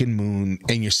fucking moon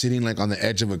and you're sitting like on the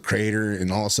edge of a crater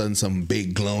and all of a sudden some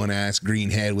big glowing ass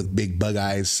green head with big bug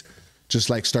eyes just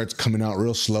like starts coming out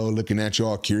real slow, looking at you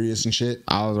all curious and shit?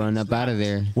 I'll run up out of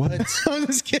there. What? I'm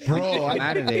just kidding. Bro, I'm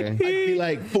out of there. I'd be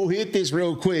like, fool, hit this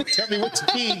real quick. Tell me what you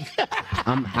think.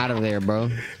 I'm out of there, bro.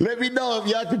 Let me know if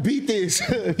y'all can beat this.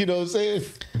 You know what I'm saying?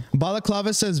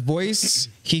 Balaclava says voice.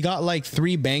 He got like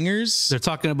 3 bangers. They're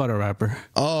talking about a rapper.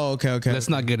 Oh, okay. Let's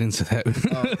not get into that.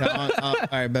 Okay, all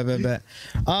right, bet.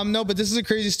 No, but this is a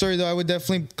crazy story though. I would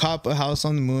definitely cop a house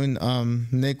on the moon.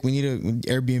 Nick, we need to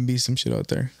Airbnb some shit out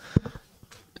there.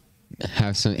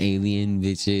 Have some alien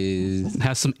bitches.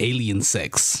 Have some alien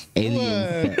sex.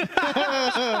 Alien.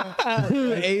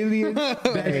 Alien.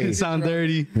 That sound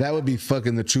dirty. That would be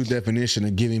fucking the true definition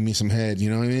of giving me some head. You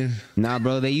know what I mean? Nah,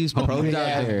 bro, they use probes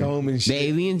yeah, out there. dome and The shit.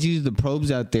 aliens use the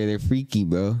probes out there. They're freaky,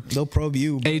 bro. They'll probe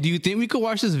you. Hey, do you think we could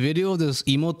watch this video of this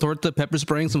emo torta pepper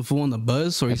spraying some fool on the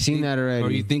bus? Or I've seen that already.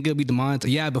 Or you think it'll be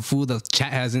demonetized? Yeah, but fool, the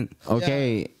chat hasn't.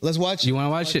 Okay. Let's watch. You want to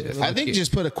watch it? I think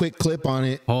just put a quick clip on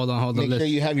it. Hold on. Make sure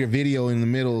Let's- you have your video in the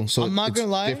middle. So I'm not it's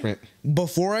gonna lie. different.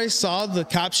 Before I saw the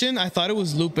caption, I thought it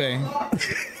was Lupe. I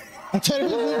thought it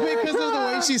was Lupe because of the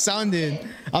way she sounded.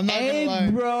 I'm not gonna lie.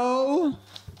 bro.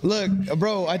 Look,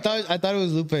 bro, I thought it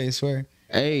was Lupe. I swear.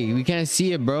 Hey, we can't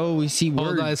see it, bro. We see Hold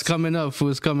words. on, it's coming up. Fool,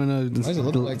 it's coming up. does it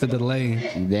look like It's a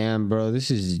delay. Damn, bro. This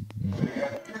is.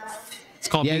 It's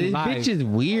called Yeah, being this live. bitch is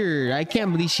weird. I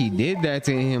can't believe she did that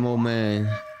to him, oh man.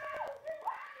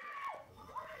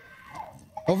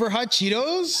 Over hot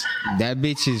Cheetos? That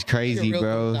bitch is crazy, She's a real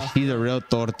bro. torta. She's a real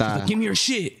torta. Give me your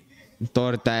shit.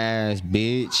 Torta ass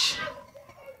bitch.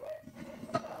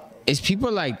 It's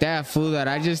people like that, fool, that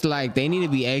I just like. They need to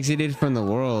be exited from the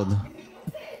world.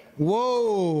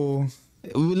 Whoa.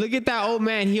 Look at that old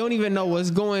man. He don't even know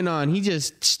what's going on. He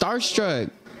just starstruck.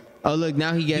 Oh, look,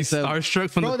 now he He's gets up.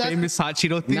 starstruck from Bro, the that's- famous hot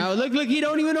Cheeto thing. Now look, he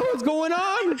don't even know what's going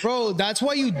on. Bro, that's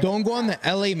why you don't go on the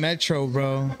LA Metro,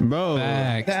 bro. Bro,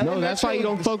 Facts. no, that's why you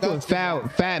don't fuck with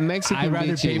fat Mexican I'd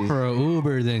rather bitches. pay for an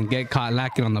Uber than get caught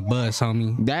lacking on the bus,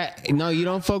 homie. That no, you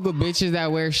don't fuck with bitches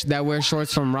that wear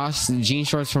shorts from Ross, jean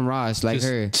shorts from Ross, like Just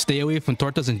her. stay away from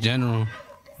tortas in general.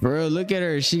 Bro, look at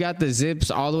her. She got the zips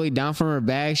all the way down from her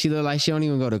bag. She look like she don't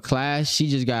even go to class. She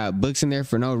just got books in there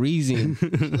for no reason.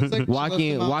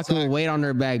 walking with weight on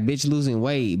her back. Bitch losing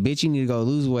weight. Bitch, you need to go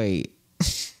lose weight.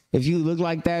 If you look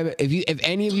like that, if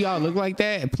any of y'all look like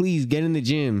that, please get in the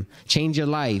gym. Change your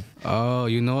life. Oh,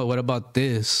 you know what? What about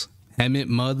this? Emmett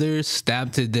mother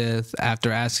stabbed to death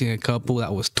after asking a couple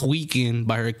that was tweaking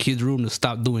by her kid's room to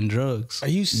stop doing drugs. Are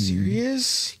you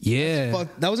serious? Yeah. Fuck,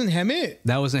 that wasn't Hemet?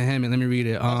 That wasn't Emmett. Let me read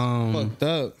it. Fucked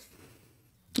up.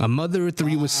 A mother of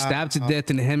 3 was stabbed to death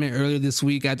in Hemet earlier this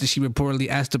week after she reportedly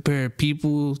asked a pair of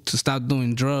people to stop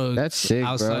doing drugs. That's sick,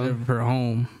 outside bro. of her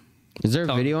home. Is there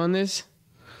a video on this?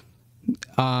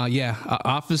 Yeah.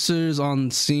 Officers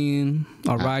on scene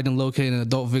arrived and located an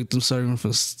adult victim suffering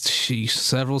from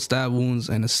several stab wounds,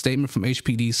 and a statement from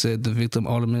HPD said the victim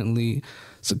ultimately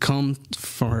succumbed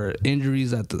from her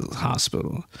injuries at the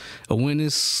hospital. A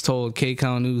witness told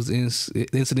KCON News the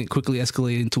incident quickly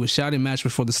escalated into a shouting match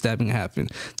before the stabbing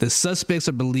happened. The suspects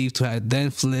are believed to have then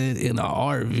fled in an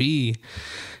RV.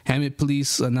 Hammett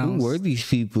police announced Who were these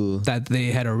people? that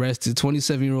they had arrested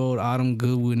 27-year-old Autumn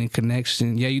Goodwin in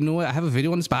connection. Yeah, you know what? I have a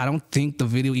video on this, but I don't think the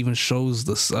video even shows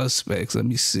the suspects. Let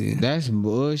me see. That's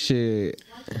bullshit.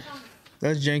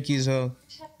 That's janky as hell.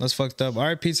 That's fucked up.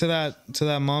 RIP to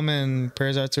that mom and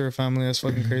prayers out to her family. That's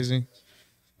fucking crazy.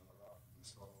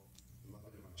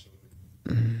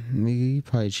 Nigga, you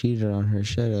probably cheated on her.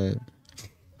 Shut up.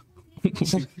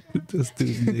 This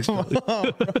dude,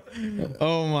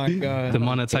 Oh my god. the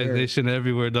monetization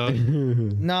everywhere, dog.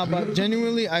 Nah, but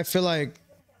genuinely, I feel like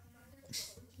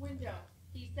Window.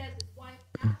 He says his wife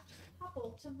asked the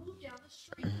couple to move down the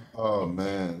street. Oh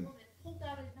man, The woman pulled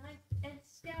out a knife and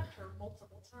stabbed her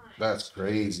multiple times. that's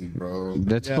crazy, bro.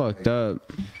 That's fucked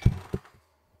up.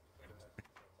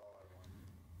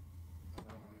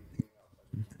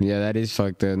 Yeah, that is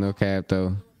fucked up. No cap,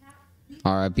 though.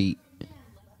 R.I.P.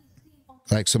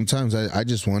 Like sometimes I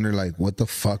just wonder, like, what the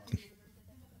fuck?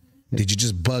 Did you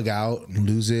just bug out and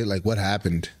lose it? Like, what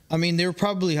happened? I mean, they were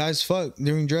probably high as fuck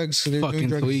doing drugs. So they're doing Fucking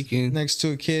drugs tweaking. next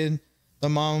to a kid. The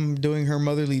mom doing her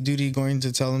motherly duty, going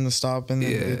to tell him to stop, and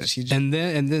then Yeah. she just, And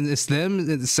then it's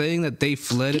them saying that they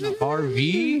fled in an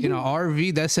RV. In an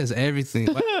RV, that says everything.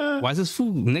 Why is this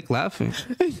fool Nick laughing?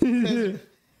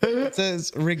 it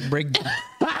says Rick breakdown.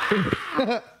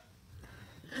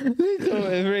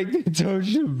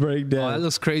 break Oh, that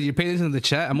looks crazy. You're paying attention to the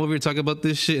chat. I'm over here talking about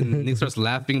this shit, and Nick starts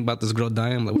laughing about this girl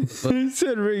dying. I'm like, what the fuck? He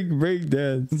said break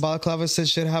dance. Balaclava said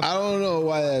shit I happened. don't know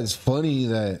why that's funny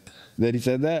that That he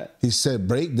said that? he said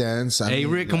breakdance. I Hey,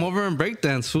 mean, Rick, come over and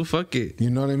breakdance, fool. Fuck it. You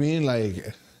know what I mean?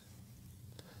 Like,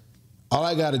 all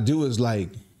I got to do is like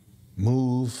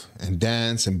move and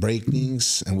dance and break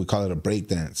things, and we call it a break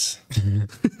dance.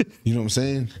 You know what I'm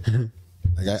saying?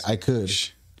 Like I could,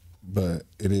 but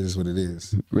it is what it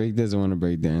is. Rick doesn't want to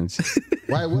break dance.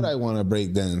 Why would I want to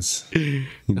break dance?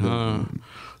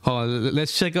 Hold on,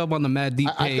 let's check up on the Mad D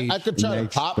page. I could try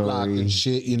Next to pop lock story. and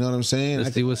shit. You know what I'm saying?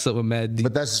 Let's see what's up with Mad D.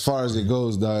 But that's as far as it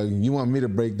goes, dog. You want me to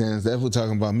break dance? That's what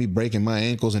talking about me breaking my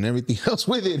ankles and everything else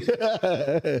with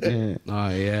it. Oh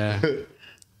yeah.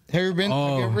 Have you been? Have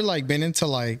you Oh. ever like been into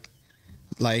like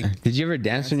Did you ever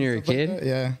dance when you were a stuff like kid? that?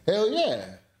 Yeah. Hell yeah.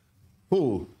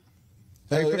 Who?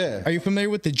 Hell yeah. Are you familiar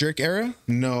with the jerk era?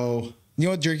 No. You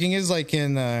know what jerking is like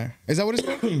in? Is that what it's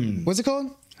called? What's it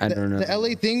called? I don't know. The LA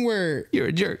thing where You're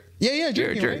a jerk. yeah You're a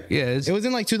jerking, jerk. right? Yeah, it's- It was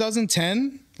in like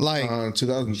 2010. Like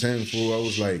 2010, fool. I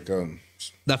was like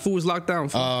That fool was locked down.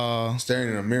 Fool. staring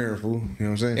in a mirror, fool. You know what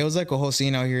I'm saying? it was like a whole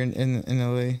scene out here in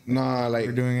LA. Nah, like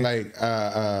We're doing it. like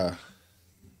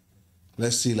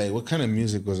let's see, like what kind of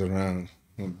music was around?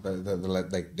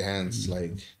 Like dance,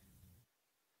 like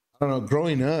I don't know.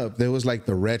 Growing up, there was like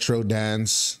the retro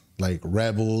dance, like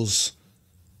Rebels,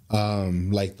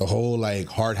 like the whole like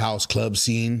hard house club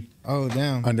scene, Oh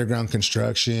damn! underground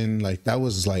construction, like that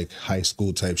was like high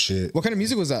school type shit. What kind of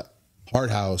music was that? Hard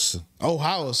house, Oh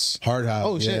house. hard house,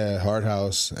 Oh, shit. yeah, hard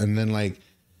house, and then like.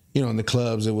 You know, in the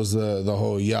clubs, it was the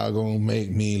whole y'all gonna make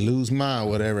me lose my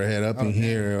whatever head up in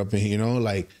here, up in here, you know,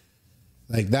 like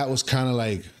that was kind of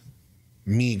like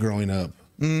me growing up.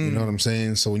 You know what I'm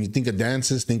saying? So when you think of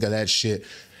dances, think of that shit.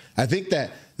 I think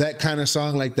that kind of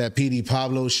song, like that PD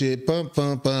Pablo shit, bum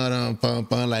bum bum bum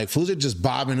bum, like fools are just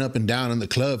bobbing up and down in the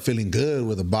club, feeling good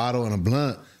with a bottle and a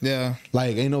blunt. Yeah.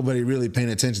 Like ain't nobody really paying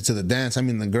attention to the dance. I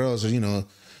mean, the girls are, you know,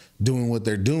 doing what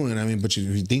they're doing. I mean, but if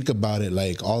you think about it,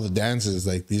 like all the dances,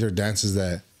 like these are dances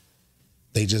that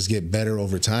they just get better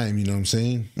over time. You know what I'm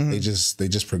saying? They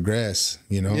just progress.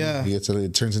 You know, Yeah.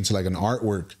 it turns into like an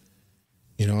artwork.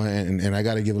 You know, and I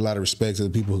got to give a lot of respect to the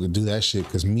people who can do that shit.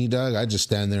 Cause me, dog, I just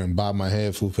stand there and bob my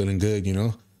head, fool, feeling good. You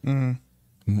know,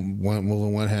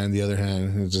 moving one hand, the other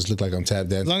hand, it just look like I'm tap As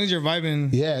dancing. long as you're vibing.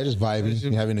 Yeah, just vibing,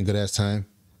 you're having a good ass time.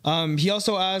 He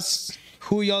also asked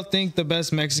who y'all think the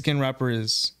best Mexican rapper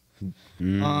is.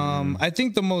 I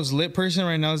think the most lit person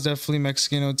right now is definitely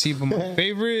Mexican OT, but my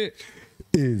favorite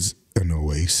Is an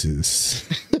oasis.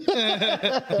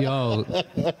 Yo,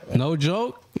 no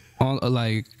joke. On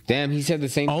like Damn, he said the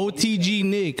same. OTG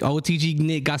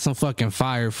Nick got some fucking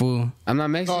fire, fool. I'm not Oh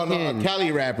Mexican. no,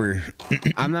 Cali rapper.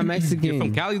 I'm not Mexican. You're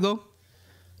from Cali though.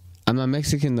 I'm not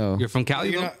Mexican though. You're from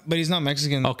Cali though. But he's not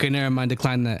Mexican. Okay, never mind.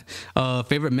 Decline that.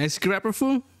 Favorite Mexican rapper,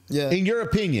 fool? Yeah. In your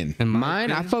opinion, In my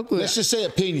Mine, I opinion? fuck with. let's just say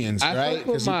opinions, I right? fuck with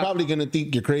Because you're my- probably gonna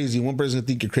think you're crazy. One person gonna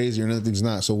think you're crazy, or another think's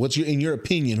not. So, in your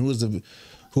opinion, who is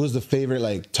the favorite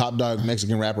like top dog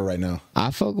Mexican rapper right now?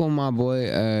 I fuck with my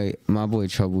boy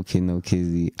Trouble Kid, no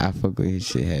Kizzy. I fuck with his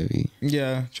shit heavy.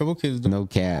 Yeah. Trouble Kids. No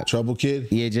cap. Trouble Kid.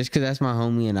 Yeah, just cause that's my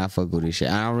homie and I fuck with his shit.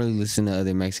 I don't really listen to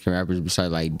other Mexican rappers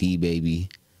besides like D Baby.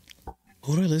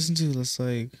 Who do I listen to? That's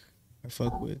like I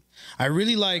fuck with. I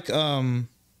really like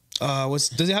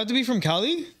does it have to be from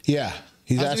Cali? Yeah,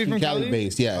 he's Has to be asking Cali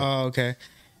based. Yeah, Oh, okay.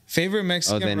 Favorite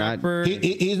Mexican they're not- rapper.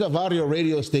 he's a barrio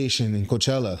radio station in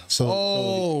Coachella.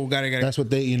 So Got it. that's what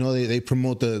they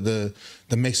promote the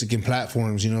Mexican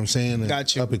platforms. You know what I'm saying?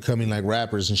 Got you. Up and coming like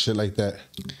rappers and shit like that.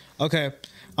 Okay.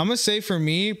 I'm gonna say for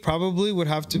me, probably would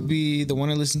have to be the one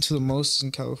I listened to the most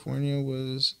in California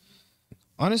was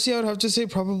honestly I would have to say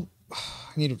probably I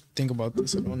need to think about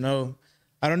this. I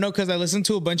don't know because I listen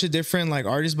to a bunch of different like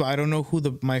artists, but I don't know who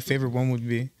my favorite one would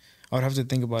be. I would have to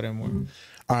think about it more.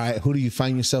 All right, who do you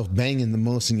find yourself banging the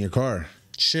most in your car?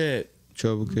 Shit.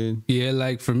 Trouble Kid. Yeah,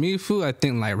 like for me, fool, I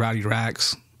think like Rowdy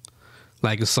Rax.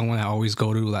 Like it's someone I always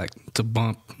go to like to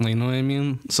bump. You know what I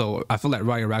mean? So I feel like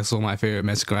Rowdy Rax is one of my favorite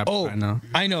Mexican rappers Oh, right now.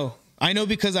 I know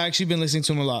because I actually been listening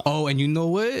to him a lot. Oh, and you know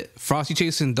what? Frosty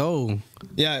Chasing Dough.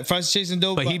 Yeah, Frosty Chasing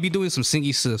Dope. But he be doing some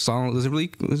singy stuff. So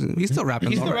he's still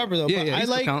rapping. He's though. the rapper though. Yeah, but yeah. I he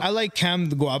still like count. I like Cam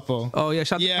the Guapo. Oh yeah,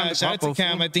 shout Shout out to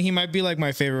Cam. fool. I think he might be like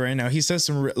my favorite right now. He says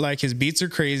some like his beats are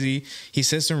crazy. He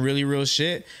says some really real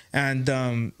shit. And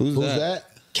Who's that?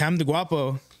 Cam the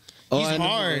Guapo. He's I know.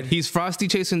 hard. He's Frosty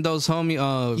Chasing Dough's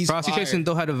homie. He's Frosty fire. Chasing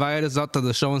Dough had invited us out to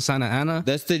the show in Santa Ana.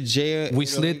 That's the J. We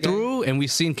slid through and we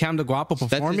seen Cam the Guapo his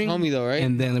performing. homie though, right?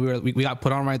 And then we got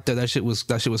put on right there. That shit was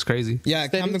crazy. Yeah,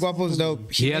 Cam the Guapo is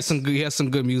dope. He has some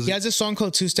good music. He has a song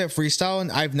called Two Step Freestyle,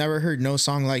 and I've never heard no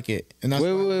song like it. And that's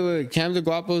Wait. Cam the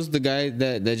Guapo's the guy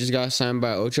that just got signed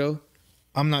by Ocho?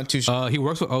 I'm not too sure. He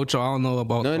works with Ocho. I don't know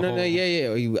about. No, the whole-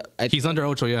 yeah. He's under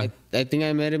Ocho. Yeah, I think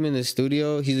I met him in the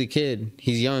studio. He's a kid.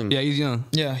 He's young. yeah, he's young.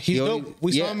 Yeah, he's Yo, dope.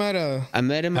 We yeah. saw him at I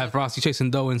met him. Had Frosty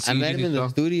Chasing Dough and I met him in the show.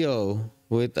 studio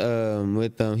with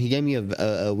he gave me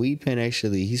a weed pen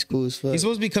actually. He's cool as fuck. He's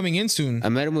supposed to be coming in soon. I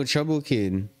met him with Trouble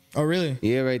Kid. Oh, really?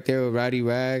 Yeah, right there with Roddy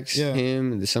Rax, Yeah.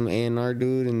 him, some A&R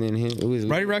dude, and then him. It was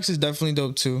Roddy Rax is definitely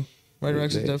dope too. Roddy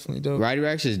Rax is definitely dope. Roddy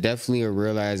Rax is definitely a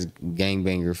real ass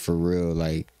gangbanger for real.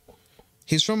 Like,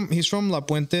 He's from La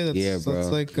Puente. That's, yeah, bro. That's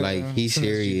like He's from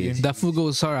serious. SGD. That fool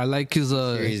goes hard. I like his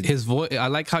voice. I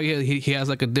like how he has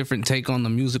like a different take on the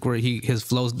music where his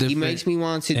flow's different. He makes me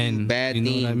want to do bad you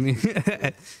know things. what I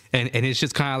mean? and it's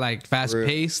just kind of like fast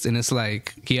paced, and it's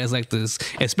like he has like this,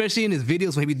 especially in his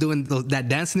videos when he be doing that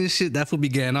dancing and shit. That fool be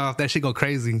getting off. That shit go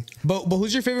crazy. But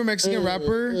who's your favorite Mexican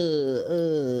rapper?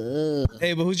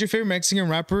 Hey, but who's your favorite Mexican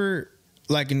rapper?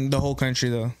 Like in the whole country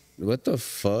though. What the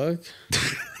fuck?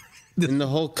 In the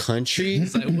whole country?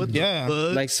 Like, what the Yeah.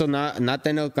 fuck? Like, so not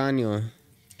El Caño.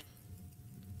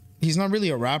 He's not really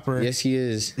a rapper. Yes, he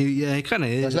is. Yeah, he kind of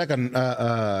It's is. like a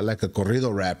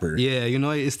corrido rapper. Yeah, you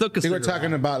know, it's still I think we're considered.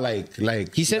 talking about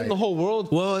like He said in the whole world.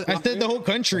 Well, I said the whole whole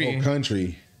country.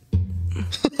 country.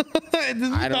 I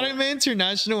thought I meant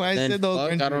international. I Then said the whole fuck,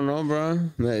 country. I don't know,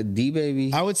 bro. D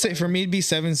baby. I would say for me it'd be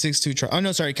 762. Oh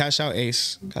no, sorry, Cash Out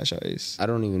Ace. Cash Out Ace. I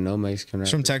don't even know Mexican rappers.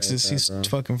 He's from Texas. like He's that,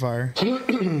 fucking fire. bro. I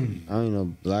don't even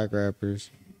know black rappers.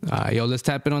 yo, let's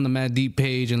tap in on the Mad Deep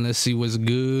page and let's see what's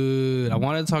good. I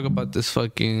wanted to talk about this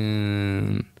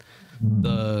fucking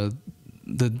the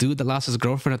dude that lost his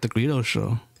girlfriend at the Greedo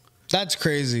show. That's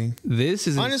crazy. This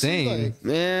is Honestly, insane. like,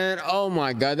 Man, oh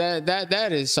my god,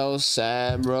 that is so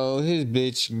sad, bro. His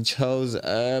bitch chose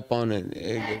up on a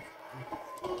nigga.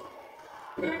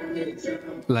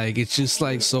 Like it's just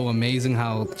like so amazing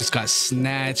how it just got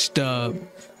snatched up,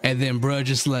 and then bruh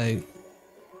just like,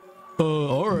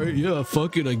 all right, yeah,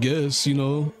 fuck it, I guess, you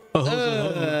know. I'm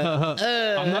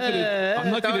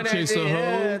not gonna chase a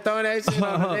hoe. Throw that shit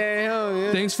on there, hoe,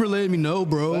 yeah. Thanks for letting me know,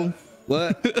 bro.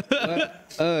 What?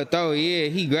 Throw, yeah,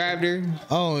 he grabbed her.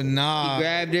 oh nah.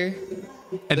 Grabbed her.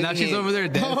 And now at she's him. over there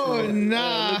dead. Oh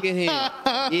nah. Look at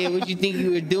him. Yeah, what you think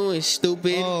you were doing,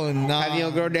 stupid? Oh, nah. Have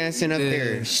your girl dancing up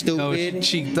there, Oh, stupid.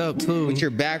 cheeked up too. With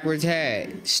your backwards hat,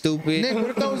 stupid. Nick, what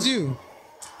if that was you?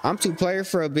 I'm too player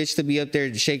for a bitch to be up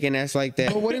there shaking ass like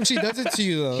that. But what if she does it to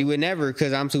you though? She would never,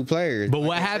 cause I'm too player. But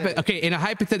what happened? Okay, in a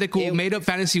hypothetical It- made-up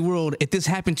fantasy world, if this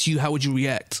happened to you, how would you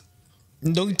react?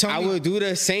 Don't tell I me. would do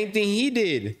the same thing he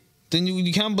did. Then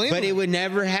you can't blame But him. it would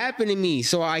never happen to me,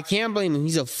 so I can't blame him.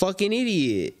 He's a fucking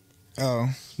idiot. Oh.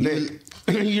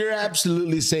 You're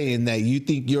absolutely saying that you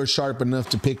think you're sharp enough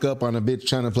to pick up on a bitch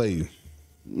trying to play you.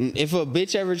 If a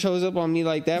bitch ever shows up on me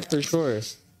like that, for sure.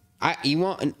 I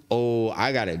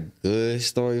got a good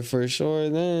story for sure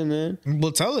then, man.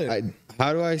 Well, tell it.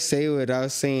 How do I say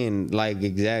without saying like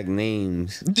exact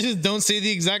names? Just don't say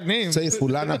the exact name. Say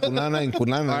fulana, fulana, and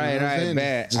fulana. All right,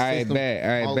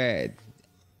 bet.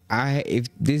 If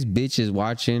this bitch is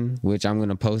watching, which I'm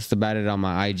gonna post about it on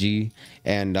my IG,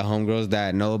 and the homegirls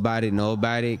that know about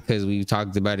it, because we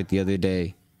talked about it the other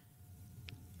day.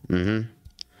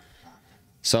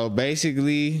 So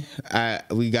basically,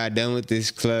 we got done with this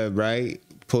club, right?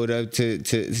 Pulled up to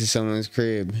someone's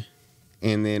crib,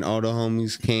 and then all the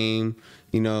homies came.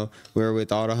 You know, we were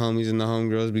with all the homies and the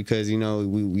homegirls because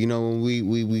when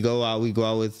we go out with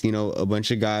a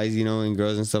bunch of guys, and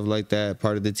girls and stuff like that,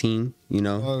 part of the team,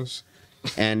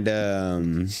 And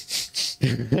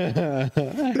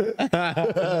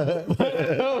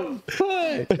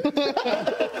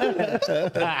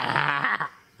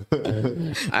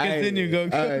Continue, go.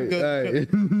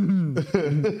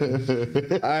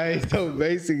 So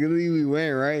basically we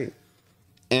went, right?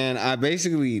 And I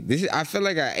feel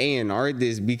like I A&R'd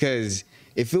this because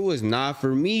if it was not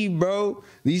for me, bro,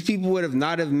 these people would have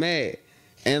not have met.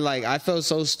 And like I felt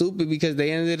so stupid because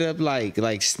they ended up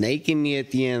like snaking me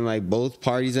at the end. Like both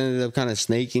parties ended up kind of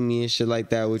snaking me and shit like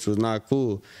that, which was not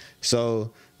cool.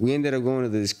 So we ended up going to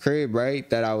this crib, right?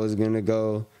 That I was gonna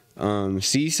go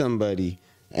see somebody.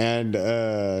 And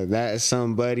that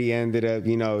somebody ended up,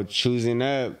 choosing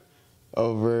up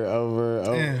over a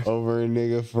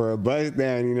nigga for a bust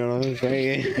down, you know what I'm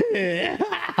saying?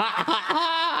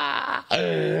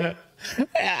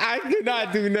 I could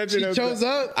not do nothing. She chose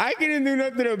up? I couldn't do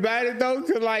nothing about it though,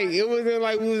 cause like it wasn't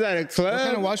like we was at a club. What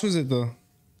kind of watch was it though?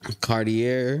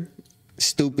 Cartier.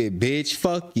 Stupid bitch.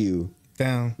 Fuck you.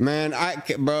 Damn. Man,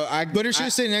 But her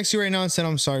should sit next to you right now and said,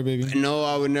 "I'm sorry, baby." No,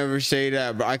 I would never say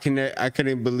that, bro. I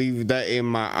couldn't believe that in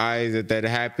my eyes that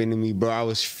happened to me, bro. I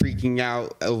was freaking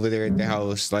out over there at the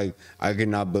house. Like, I could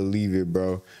not believe it,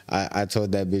 bro. I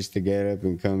told that bitch to get up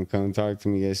and come talk to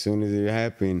me as soon as it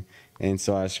happened. And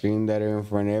so I screamed at her in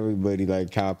front of everybody,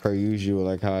 like how per usual,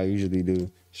 like how I usually do.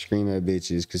 Scream at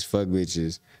bitches, cause fuck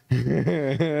bitches.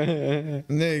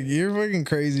 Nick, you're fucking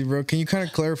crazy, bro. Can you kind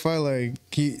of clarify, like,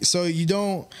 so you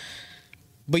don't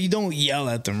yell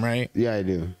at them, right? Yeah, I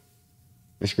do.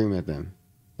 I scream at them.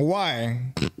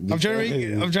 Why? I'm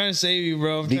trying to save you,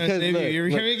 bro. You're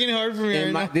making it hard for me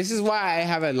right now. This is why I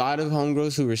have a lot of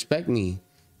homegirls who respect me,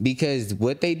 because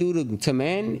what they do to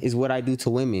men is what I do to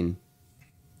women,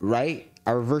 right?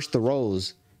 I reverse the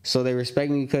roles. So they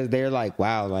respect me because they're like,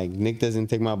 wow, like Nick doesn't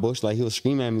take my bullshit. Like he'll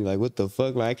scream at me, like what the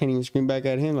fuck? Like I can't even scream back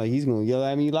at him. Like he's gonna yell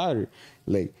at me louder.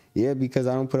 Like yeah, because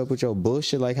I don't put up with your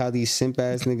bullshit like how these simp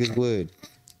ass niggas would.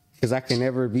 Because I can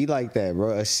never be like that,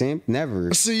 bro. A simp,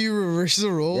 never. So you reverse the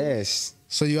role? Yes.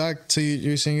 So you act. So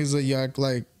you're saying is that you act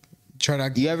like try to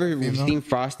act. You ever seen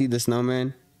Frosty the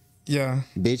Snowman? Yeah.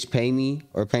 Bitch, pay me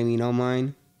or pay me no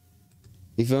mind.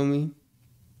 You feel me?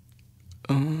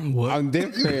 What? I'm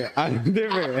different.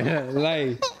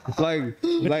 like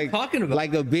talking about?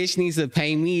 like a bitch needs to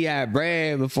pay me that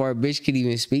bread before a bitch could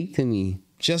even speak to me.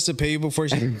 She has to pay you before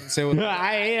she can say what.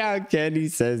 I hate how Kenny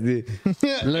says it. I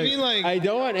Look, mean, like, I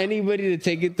don't want anybody to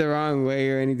take it the wrong way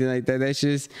or anything like that. That's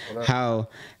just how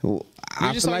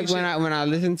I just feel like when I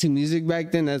listened to music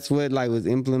back then, that's what like was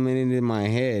implemented in my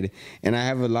head. And I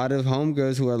have a lot of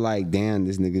homegirls who are like, damn,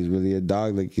 this nigga's really a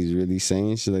dog. Like he's really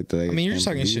saying shit like that. Like, I mean, you're just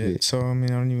talking shit. So I mean,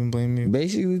 I don't even blame you.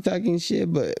 Basically talking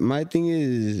shit, but my thing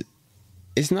is,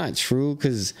 it's not true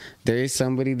because there is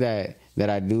somebody that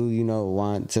I do,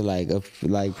 want to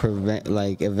prevent,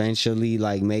 eventually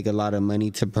make a lot of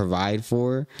money to provide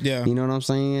for. Yeah. You know what I'm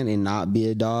saying? And not be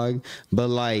a dog. But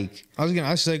like, I was gonna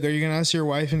ask you, are you gonna ask your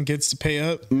wife and gets to pay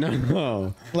up?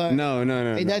 No. Like, No.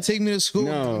 Hey, Dad, take me to school.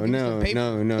 No, never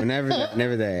that,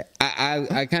 never that.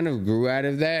 I kind of grew out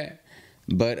of that,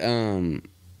 but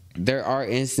there are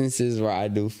instances where I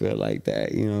do feel like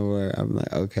that, where I'm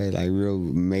like, okay, like real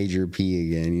major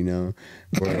P again,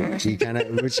 where you kind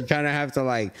of have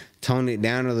to tone it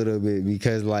down a little bit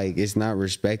because it's not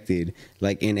respected.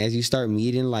 And as you start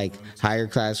meeting higher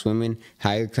class women,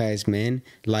 higher class men,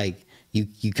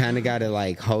 you kind of gotta Can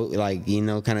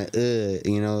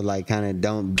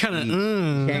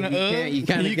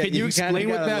you explain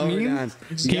what that means?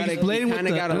 You kind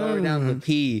of gotta lower down the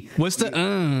P. What's the You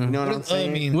know what I'm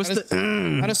saying? mean? What's the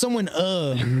How does someone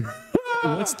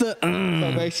What's the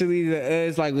So basically, the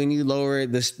it's like when you lower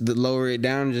it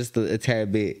down just a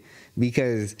tad bit.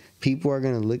 because people are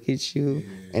gonna look at you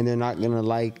and they're not gonna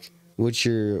like what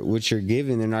you're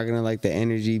giving. They're not gonna like the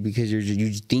energy because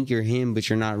you think you're him, but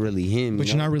you're not really him. But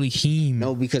you're not really him.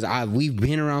 No, because we've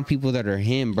been around people that are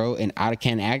him, bro, and I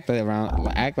can't act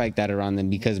like that around them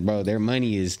because, bro, their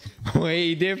money is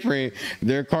way different.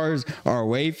 Their cars are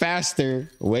way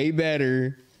faster, way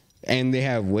better, and they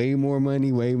have way more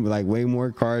money, way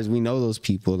more cars. We know those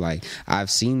people. Like,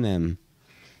 I've seen them.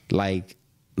 Like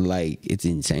it's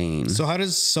insane. So how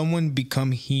does someone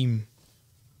become him?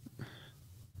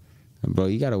 Bro,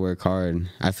 you gotta work hard.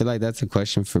 I feel like that's a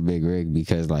question for Big Rick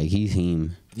because, like, he's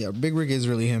him. Yeah, Big Rick is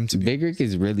really him. Big Rick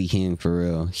is really him for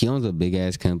real. He owns a big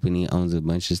ass company, owns a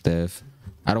bunch of stuff.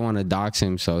 I don't want to dox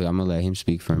him, so I'm gonna let him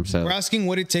speak for himself. We're asking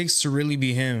what it takes to really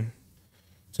be him.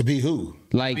 To be who?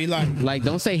 Like,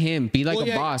 don't say him. Be like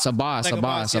a boss. Like a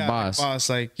boss.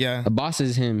 Like, yeah. A boss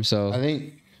is him. So I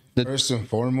think first and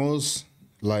foremost,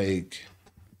 like,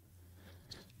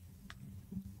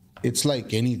 it's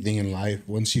like anything in life.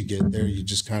 Once you get there, you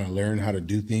just kind of learn how to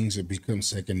do things. It becomes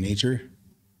second nature.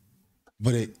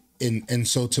 But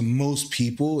so to most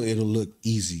people, it'll look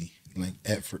easy, like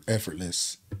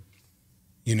effortless,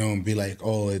 you know, and be like,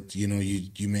 oh, you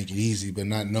make it easy, but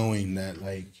not knowing that,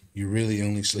 like, you're really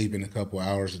only sleeping a couple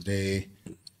hours a day,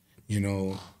 you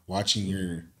know, watching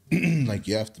your, like,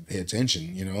 you have to pay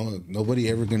attention, you know. Nobody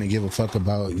ever going to give a fuck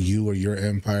about you or your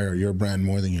empire or your brand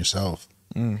more than yourself.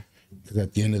 Because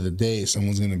at the end of the day,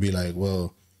 someone's going to be like,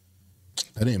 well,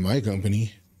 that ain't my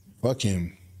company. Fuck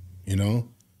him. You know,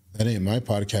 that ain't my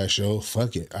podcast show.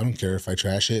 Fuck it. I don't care if I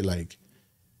trash it. Like,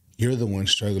 you're the one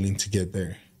struggling to get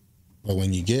there. But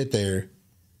when you get there,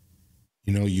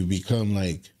 you know, you become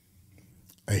like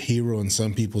a hero in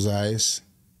some people's eyes.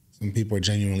 Some people are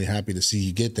genuinely happy to see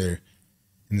you get there.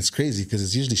 And it's crazy because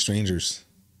it's usually strangers.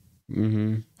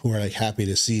 Who are like happy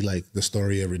to see like the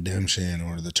story of redemption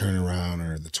or the turnaround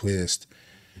or the twist.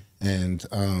 And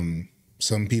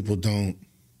some people don't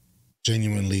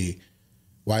genuinely,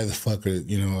 why the fuck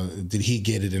did he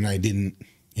get it and I didn't?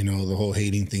 You know, the whole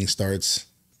hating thing starts.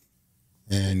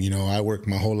 And, you know, I worked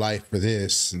my whole life for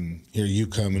this and here you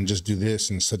come and just do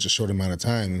this in such a short amount of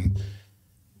time. And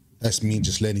that's me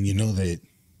just letting you know that you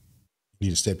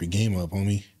need to step your game up,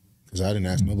 homie. Because I didn't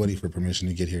ask nobody for permission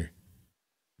to get here.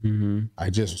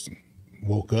 I just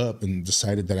woke up and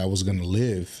decided that I was going to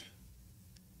live.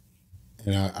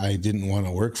 And I didn't want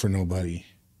to work for nobody,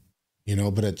 you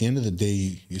know, but at the end of the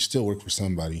day, you still work for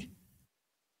somebody.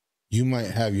 You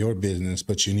might have your business,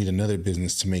 but you need another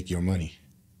business to make your money.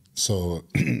 So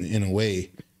in a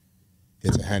way,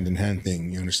 it's a hand-in-hand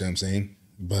thing. You understand what I'm saying?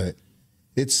 But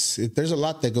there's a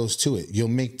lot that goes to it. You'll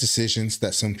make decisions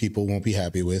that some people won't be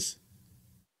happy with.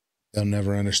 They'll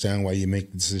never understand why you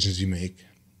make the decisions you make.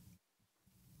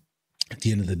 At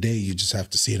the end of the day, you just have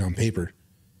to see it on paper.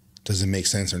 Does it make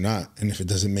sense or not? And if it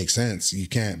doesn't make sense, you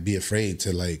can't be afraid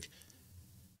to, like,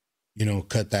 you know,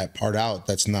 cut that part out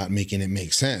that's not making it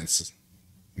make sense.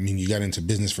 I mean, you got into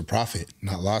business for profit,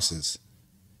 not losses.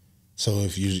 So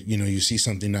if you see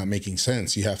something not making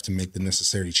sense, you have to make the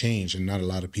necessary change. And not a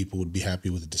lot of people would be happy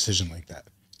with a decision like that.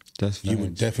 You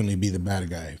would definitely be the bad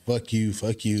guy. Fuck you,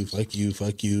 fuck you, fuck you,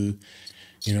 fuck you.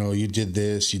 You know, you did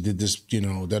this, you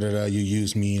know, you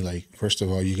used me. Like, first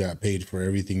of all, you got paid for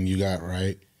everything you got,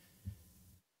 right?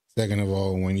 Second of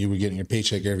all, when you were getting your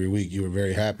paycheck every week, you were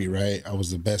very happy, right? I was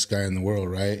the best guy in the world,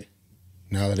 right?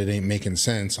 Now that it ain't making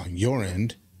sense on your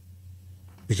end,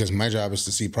 because my job is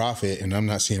to see profit and I'm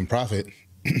not seeing profit,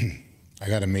 I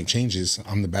got to make changes.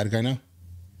 I'm the bad guy now?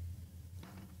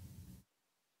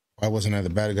 Why wasn't I the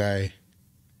bad guy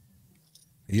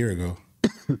a year ago?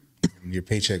 Your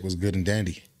paycheck was good and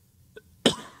dandy.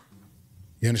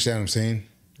 You understand what I'm saying?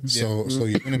 Yeah. So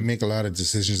you're going to make a lot of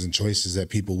decisions and choices that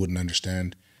people wouldn't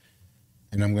understand.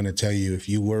 And I'm going to tell you, if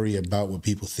you worry about what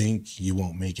people think, you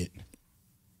won't make it.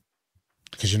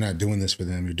 Because you're not doing this for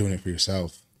them. You're doing it for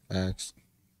yourself. Facts.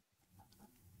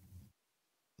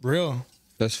 Real.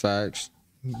 That's facts.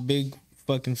 Big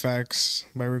fucking facts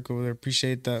by Rick over there.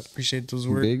 Appreciate that. Appreciate those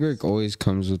words. Big Rick always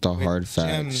comes with the hard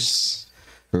facts. Gems.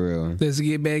 For real. Let's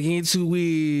get back into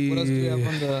it. What else do we have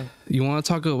on the... You want to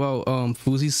talk about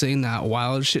Fuzi saying that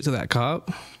wild shit to that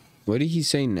cop? What did he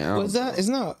say now? What's that?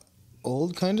 Isn't that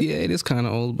old, kind of? Yeah, it is kind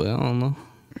of old, but I don't know.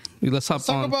 Let's talk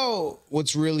about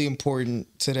what's really important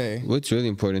today. What's really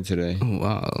important today?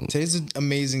 Wow. Today's an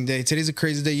amazing day. Today's a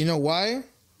crazy day. You know why?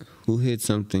 Who hit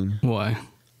something? Why?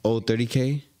 Oh,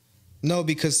 30K? No,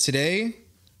 because today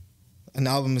an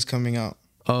album is coming out.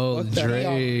 Oh,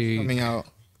 Drake coming out.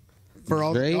 For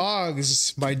All the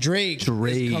Dogs by Drake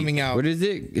is coming out. What is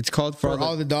it? It's called For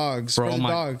All the Dogs.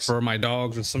 For my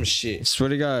dogs or some shit. Swear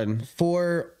to God.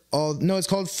 For all. No, it's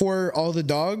called For All the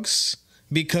Dogs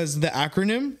because the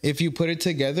acronym, if you put it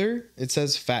together, it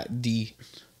says Fat D.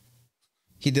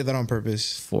 He did that on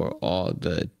purpose. For all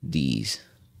the D's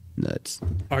nuts.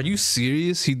 Are you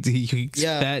serious? He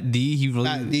Yeah. Fat D. He really.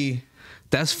 Fat D.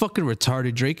 That's fucking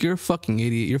retarded, Drake. You're a fucking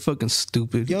idiot. You're fucking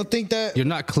stupid. You don't think that? You're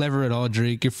not clever at all,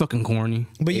 Drake. You're fucking corny.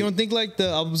 But you don't think like the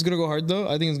album's gonna go hard though?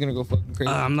 I think it's gonna go fucking crazy.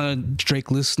 I'm not a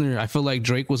Drake listener. I feel like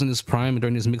Drake was in his prime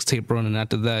during his mixtape run, and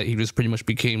after that, he just pretty much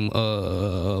became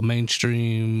a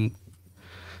mainstream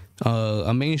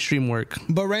work.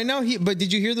 But right now, But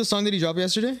did you hear the song that he dropped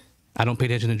yesterday? I don't pay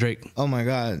attention to Drake. Oh my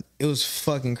god, it was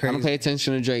fucking I crazy. don't pay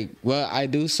attention to Drake. Well, I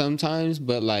do sometimes,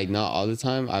 but like not all the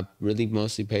time. I really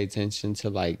mostly pay attention to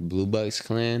like Blue Bucks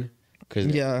Clan because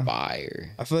they're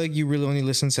fire. I feel like you really only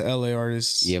listen to LA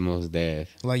artists. Yeah, most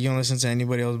def. Like you don't listen to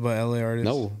anybody else but LA artists.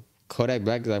 No, Kodak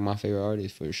Black is like my favorite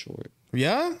artist for sure.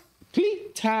 Yeah.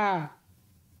 Plita.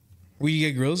 Will you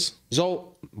get grills?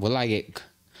 So, will I get?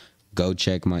 Go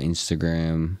check my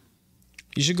Instagram.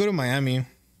 You should go to Miami.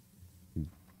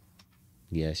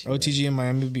 Yes. OTG in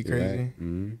Miami would be crazy. Right.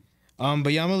 Mm-hmm.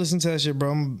 But yeah, I'm gonna listen to that shit,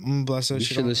 bro. I'm gonna blast that You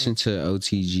shit. should listen to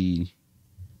OTG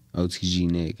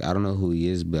Nick. I don't know who he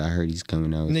is, but I heard he's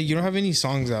coming out. Nick, you don't have any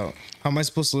songs out. How am I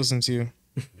supposed to listen to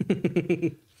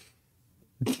you?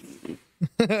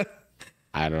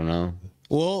 I don't know.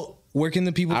 Well, where can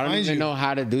the people I don't find even you? know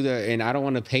how to do that, and I don't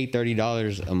want to pay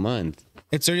 $30 a month.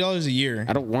 It's $30 a year.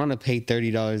 I don't want to pay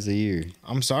 $30 a year.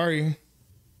 I'm sorry.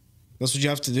 That's what you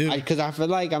have to do. Because I feel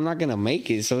like I'm not gonna make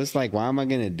it, so it's like, why am I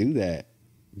gonna do that?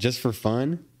 Just for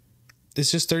fun?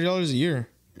 It's just $30 a year.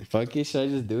 Fuck it, should I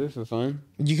just do it for fun?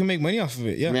 You can make money off of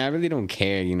it. Yeah. I mean, I really don't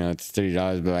care, it's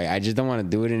 $30, but like, I just don't want to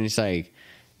do it, and it's like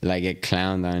get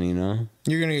clowned on,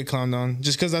 You're gonna get clowned on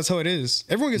just because that's how it is.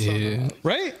 Everyone gets clowned on,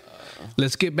 right?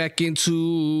 Let's get back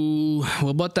into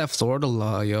what about that Florida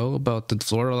law, yo? About the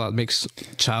Florida law that makes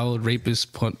child rapists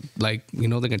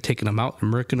they're gonna taking them out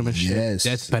and murking them and shit. Yes.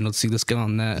 Death penalty. Let's get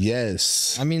on that.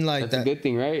 Yes. I mean, like That's a that. good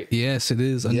thing, right? Yes, it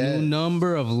is. A Yeah. new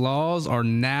number of laws are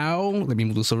now, let me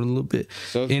move this over a little bit,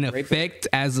 So if in you rape effect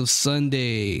as of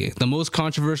Sunday. The most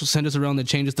controversial centers around the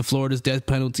changes to Florida's death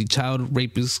penalty. Child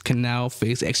rapists can now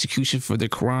face execution for their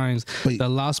crimes. Wait. The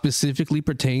law specifically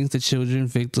pertains to children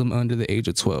victim under the age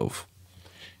of 12.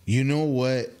 You know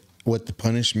what the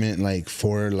punishment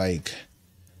for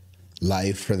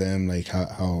life for them, like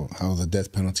how the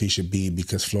death penalty should be,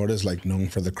 because Florida's known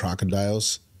for the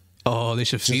crocodiles. Oh, they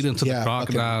should feed them to the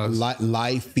fucking crocodiles.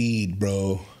 live feed,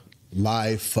 bro.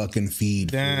 Live fucking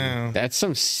feed. Damn. That's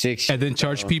some sick shit. And then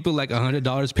charge people like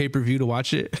 $100 pay per view to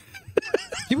watch it.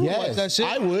 People Yes, watch that shit.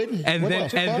 I would. And What then the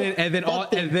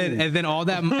fuck? and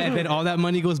then all that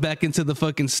money goes back into the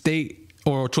fucking state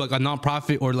or to a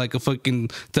nonprofit or a fucking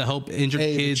to help injured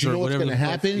Hey, kids but you or know what's whatever. gonna the fuck,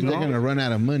 happen? you know? They're gonna run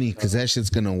out of money because that shit's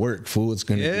gonna work, fool. It's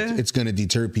gonna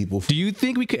deter people. Do you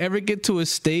think we could ever get to a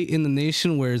state in the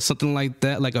nation where something like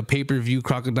that, like a pay-per-view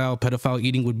crocodile pedophile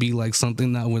eating, would be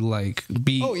something that would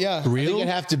be Oh, yeah. I think real? it'd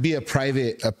have to be a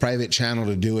private channel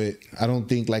to do it. I don't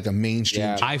think a mainstream.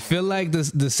 Yeah. I feel like the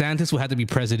DeSantis would have to be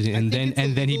president,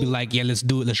 and then he'd be like, "Yeah, let's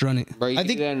do it, let's run it." Bro, you I can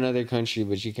think- do that in another country,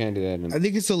 but you can't do that in I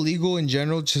think it's illegal in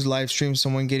general to live stream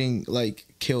someone getting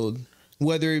killed,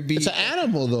 whether it be. It's an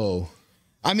animal though.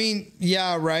 I mean,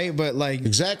 yeah, right, but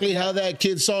Exactly how that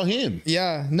kid saw him.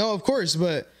 yeah, no, of course,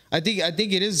 but I think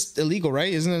it is illegal,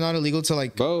 right? Isn't it not illegal to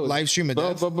Bro, live stream a bro,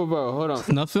 death? bro, hold on.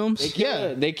 Snuff films?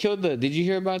 They killed did you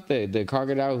hear about the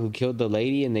crocodile who killed the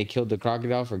lady, and they killed the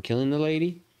crocodile for killing the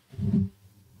lady?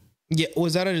 Yeah,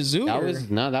 was that at a zoo? That or-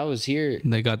 that was here.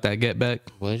 They got that get back.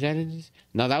 Was that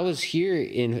No, that was here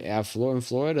in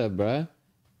Florida, bruh.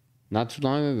 Not too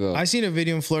long ago. I seen a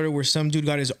video in Florida where some dude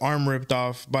got his arm ripped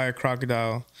off by a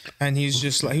crocodile, and he's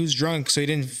just he was drunk, so he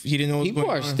didn't know what was People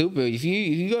going are on. stupid. If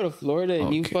you go to Florida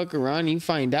and you Okay. fuck around, and you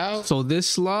find out. So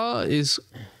this law is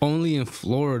only in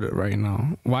Florida right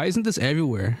now. Why isn't this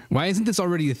everywhere? Why isn't this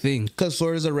already a thing? Because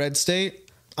Florida's a red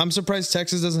state. I'm surprised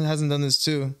Texas hasn't done this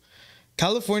too.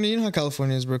 California, you know how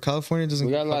California is, bro. California doesn't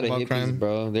We got a give lot of fuck hippies, about crime.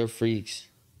 bro. They're freaks.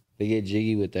 They get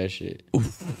jiggy with that shit.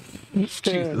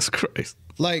 Jesus Christ.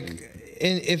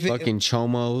 If Fucking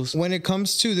chomos. when it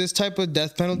comes to this type of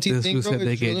death penalty This thing, who bro, said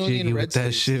they it's get really only jiggy in with red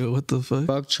that states. shit? What the fuck?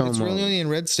 Fuck chomos. It's really only in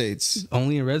red states.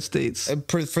 Only in red states.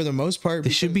 For the most part. They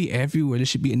should be everywhere. This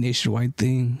should be a nationwide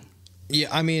thing. Yeah,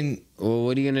 I mean, Well,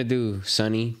 what are you gonna do,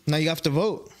 Sonny? now you have to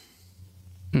vote.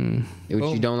 What you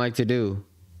Boom. don't like to do?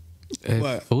 If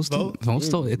What? votes don't-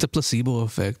 Vote? it's a placebo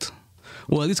effect.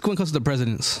 Well, at least when it comes to the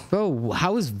presidents. Bro,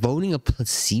 how is voting a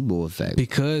placebo effect?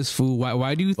 Because fool,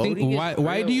 why do you think Voting is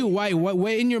why do you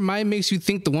what in your mind makes you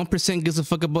think the 1% gives a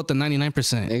fuck about the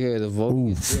 99%? Nigga, the voting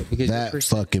is real because That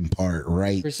fucking part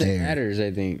right percent there. matters,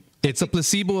 I think. It's a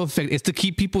placebo effect. It's to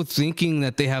keep people thinking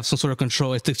that they have some sort of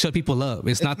control. It's to shut people up.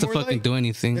 It's not to more fucking like- do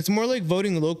anything. It's more like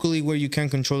voting locally where you can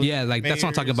control. Yeah, like that's what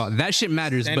I'm talking mayors. about. That shit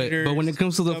matters, but when it senators,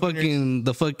 comes to the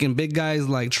governors. fucking big guys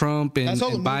like Trump and, That's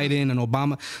all and the Biden and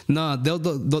Obama, no,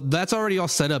 that's already all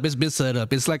set up. It's been set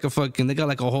up. It's like a fucking they got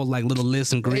like a whole like little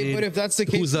list and grid. Hey, but if that's the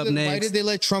case, who's up then why next? did they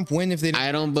let Trump win if they?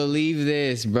 I don't believe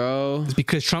this, bro.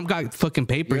 Because Trump got fucking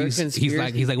paper. You're a He's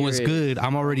like conspiracy what's theorist. good?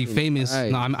 I'm already famous.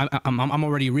 Right. No, I'm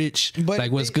already rich. But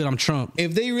like what's good? I'm Trump.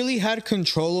 If they really had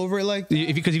control over it like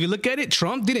that, Because if you look at it,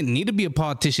 Trump didn't need to be a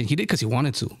politician. He did because he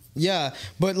wanted to. yeah,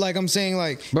 but like I'm saying,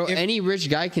 like, Bro, if- any rich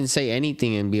guy can say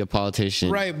anything and be a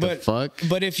politician. right, The but fuck.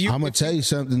 but if you, I'm gonna tell you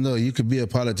something though. You could be a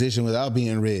politician without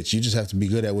being rich. You just have to be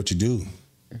good at what you do.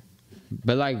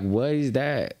 But like, what is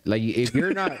that? Like, if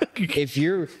you're not,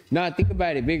 think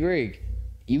about it, Big Rig.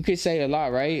 You could say a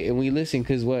lot, right? And we listen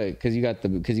because what? Because you got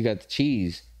the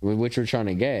cheese, which we're trying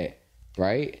to get,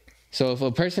 right? So if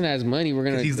a person has money,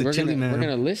 we're He's the chili man.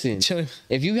 gonna listen. Chili.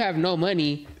 If you have no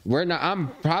money, we're not. I'm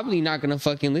probably not gonna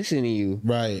fucking listen to you.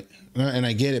 Right. And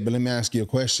I get it, but let me ask you a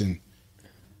question.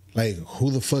 Like,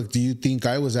 who the fuck do you think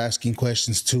I was asking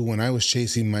questions to when I was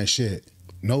chasing my shit?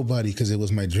 Nobody, because it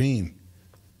was my dream.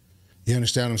 You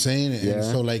understand what I'm saying? Yeah. And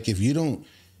so, like, if you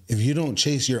don't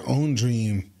chase your own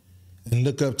dream and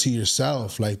look up to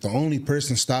yourself, like, the only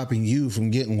person stopping you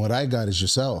from getting what I got is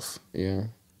yourself. Yeah.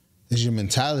 Is your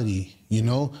mentality, you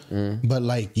know? But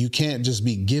like, you can't just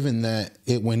be given that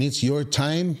when it's your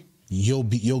time, you'll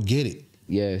get it.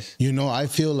 Yes. You know, I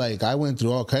feel like I went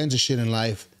through all kinds of shit in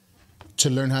life to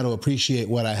learn how to appreciate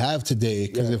what I have today.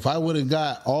 Because if I would have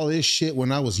got all this shit when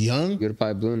I was young, You'd have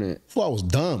probably blown it. I was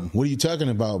dumb. What are you talking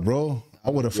about, bro? I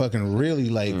would have fucking really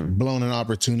like blown an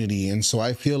opportunity. And so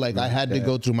I feel like I had to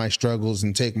go through my struggles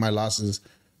and take my losses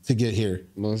to get here.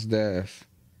 Most def.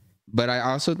 But I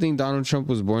also think Donald Trump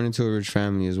was born into a rich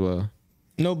family as well.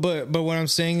 no, but what I'm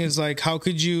saying is like, how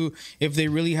could you, if they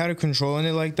really had a control in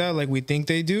it like that, like we think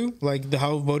they do, like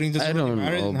how voting doesn't I really don't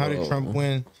matter, know, then how did bro. Trump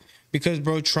win? Because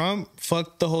bro, Trump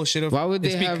fucked the whole shit up. Why would they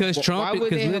It's have? because Trump. Why would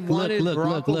Because they have wanted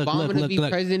Barack Obama to be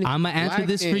president? I'm gonna answer Black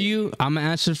this for then? you. I'm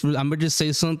gonna just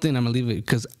say something. I'm gonna leave it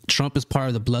because Trump is part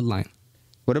of the bloodline.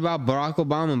 What about Barack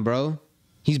Obama, bro?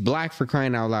 He's black, for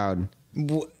crying out loud.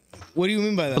 What do you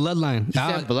mean by that? Bloodline. He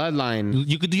said bloodline.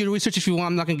 You could do your research if you want.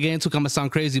 I'm not gonna get into it. I'm gonna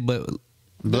sound crazy, but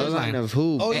Bloodline of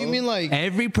who? Oh, bro? you mean like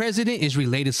every president is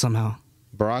related somehow.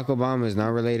 Barack Obama is not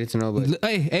related to nobody.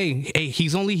 Hey,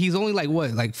 he's only like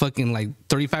what? Like fucking like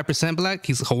 35% black.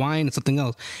 He's Hawaiian and something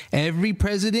else. Every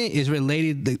president is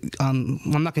related. I'm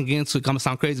not gonna get into it. I'm gonna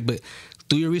sound crazy, but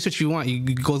do your research if you want. You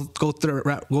go through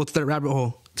that rabbit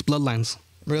hole. It's bloodlines.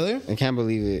 really? I can't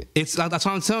believe it. That's what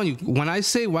I'm telling you. When I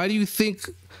say, why would you think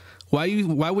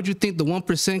the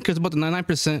 1% cares about the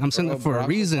 99%? I'm saying that for a Barack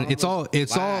reason.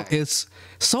 Obama It's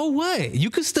so what? You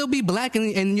could still be black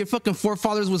and your fucking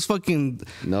forefathers was fucking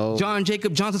No. John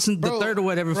Jacob Johnson the third or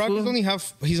whatever. Barack fool. is only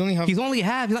half. He's only half. He's only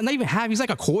half. He's not even half. He's like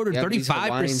a quarter, Yeah, but he's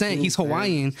 35%. He's Hawaiian,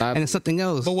 Hawaiian too, man. and it's something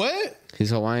else. but what? He's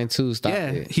Hawaiian too. Stop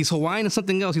Yeah, it. he's Hawaiian and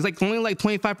something else. He's like only like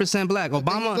 25% black.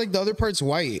 Obama, Like the other part's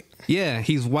white. yeah,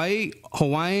 he's white,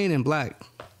 Hawaiian, and black.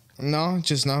 No,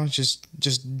 just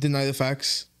deny the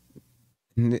facts.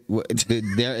 There ain't First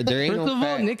no of all,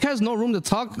 fact. Nick has no room to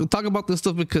talk about this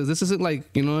stuff because this isn't like,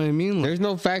 you know what I mean. Like, There's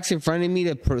no facts in front of me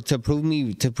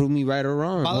to prove me right or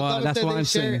wrong. All that's what I'm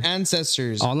saying.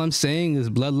 Ancestors. all I'm saying is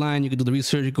bloodline. You could do the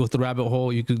research. You could go through the rabbit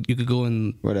hole. You could go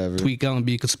and Whatever. tweak out and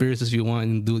be a conspiracist if you want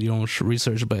and do your own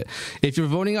research. But if you're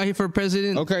voting out here for a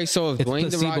president, Okay, so if It's Dwayne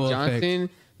The Rock placebo effect. Johnson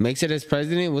makes it as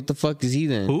president, what the fuck is he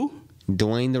then? who?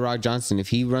 Dwayne The Rock Johnson. If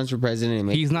he runs for president,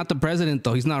 and He's not the president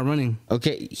though. He's not running.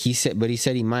 okay, he said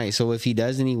he might. So if he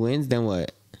does and he wins, then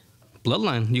what?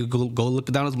 Bloodline. You go look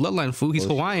down his bloodline. Fool. He's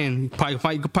Hawaiian. You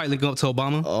could probably link up to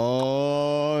Obama.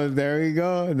 Oh, there we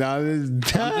go. Now this. I'm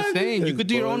just saying, you could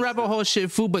do your own rabbit hole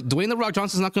shit, fool. But Dwayne The Rock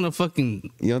Johnson's not gonna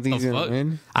fucking. You don't think he's the gonna fuck?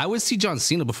 win? I would see John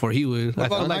Cena before he would. I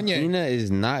about feel like Kanye? Kanye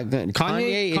is not good.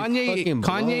 Kanye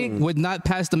Kanye would not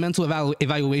pass the mental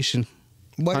evaluation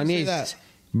Why do you say Kanye's that?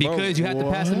 because you have to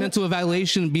pass the mental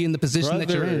evaluation and be in the position that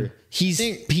you're in. Brother, he's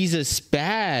a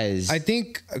spaz. I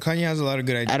think Kanye has a lot of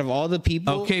good ideas. Out of all the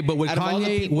people, Okay, but would out of all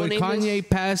the people named Kanye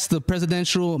pass the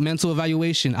presidential mental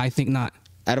evaluation? I think not.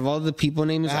 Out of all the people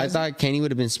named this, I Has- thought Kenny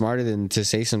would have been smarter than to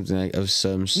say something like of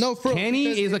some. No, for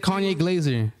Kenny is a Kanye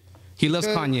Glazer. He loves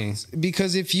Kanye.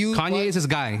 Because if you Kanye is his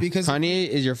guy. Because Kanye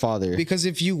is your father. Because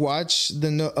if you watch the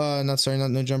not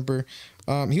No Jumper,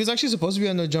 he was actually supposed to be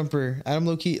on No Jumper. Adam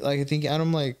Loki, like I think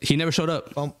Adam like He never showed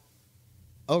up.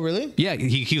 Oh really? Yeah,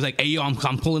 he was like, "Hey yo, I'm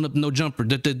pulling up No Jumper."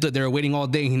 They were waiting all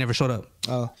day, and he never showed up.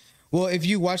 Oh, well, if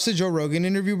you watch the Joe Rogan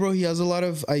interview, bro, he has a lot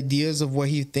of ideas of what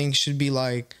he thinks should be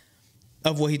like,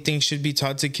 of what he thinks should be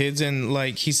taught to kids, and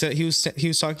like he said, he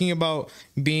was talking about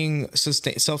being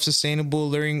self-sustainable,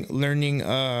 learning,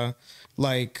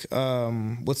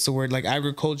 what's the word, like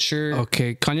agriculture.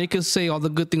 Okay, Kanye could say all the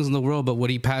good things in the world, but would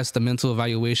he pass the mental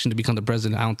evaluation to become the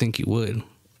president? I don't think he would.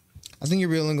 I think you're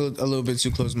being a little bit too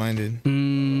close-minded.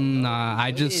 Nah,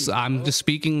 I'm just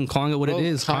speaking, calling it what it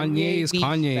is. Kanye is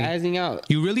Kanye. Spazzing out.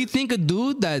 You really think a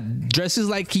dude that dresses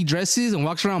like he dresses and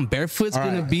walks around barefoot is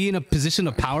gonna be in a position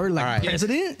of power like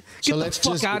president? Get the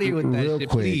fuck out of here with that real shit,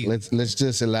 quick. please. Let's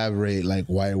just elaborate like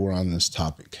why we're on this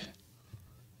topic.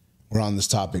 We're on this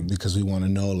topic because we want to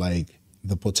know like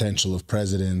the potential of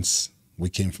presidents. We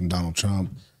came from Donald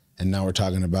Trump, and now we're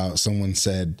talking about someone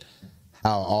said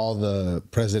how all the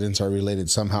presidents are related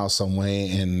somehow, some way,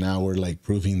 and now we're like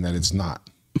proving that it's not.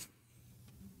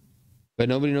 But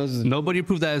nobody knows. Nobody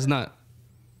proved that it's not.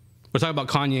 We're talking about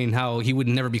Kanye and how he would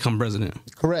never become president.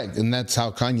 Correct, and that's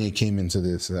how Kanye came into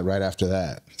this right after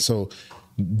that. So,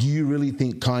 do you really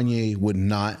think Kanye would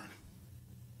not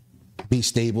be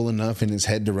stable enough in his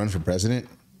head to run for president?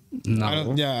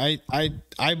 No.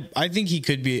 I think he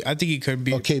could be. I think he could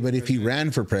be. Okay, but if he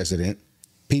ran for president,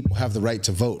 people have the right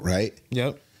to vote, right?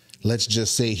 Yep. Let's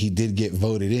just say he did get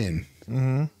voted in.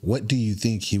 Mm-hmm. What do you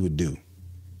think he would do?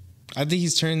 I think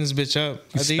he's turning this bitch up.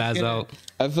 I think Spaz out.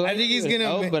 I think he's gonna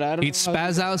help, but I don't He'd know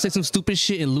spaz out, say some stupid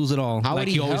shit, and lose it all. how like would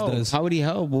he always help? does. How would he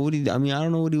help? What would he? I mean, I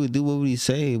don't know what he would do. What would he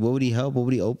say? What would he help? What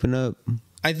would he open up?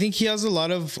 I think he has a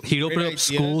lot of. He'd open great up ideas.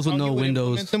 schools with How no he would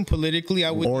windows. implement them politically,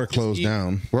 I would Or need to close see-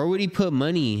 down? Where would he put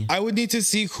money? I would need to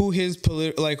see who his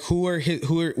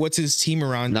what's his team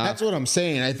around. Nah. That's what I'm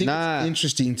saying. I think it's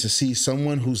interesting to see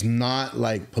someone who's not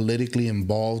like politically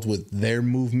involved with their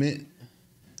movement,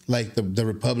 like the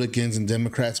Republicans and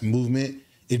Democrats movement.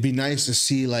 It'd be nice to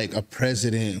see like a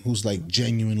president who's like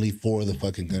genuinely for the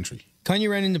fucking country. Kanye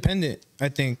ran independent, I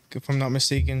think, if I'm not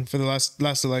mistaken, for the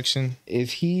last election.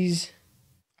 If he's,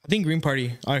 I think Green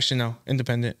Party. Actually, no,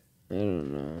 independent. I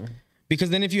don't know. Because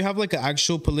then if you have like an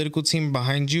actual political team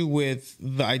behind you with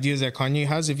the ideas that Kanye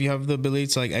has, if you have the ability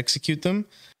to like execute them,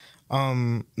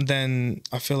 then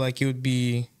I feel like it would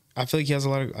be. I feel like he has a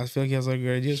lot of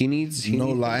good ideas. He needs. No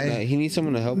lie. He needs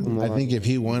someone to help him. I think if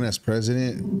he won as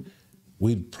president,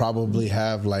 we'd probably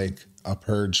have like a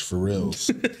purge for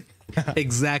reals.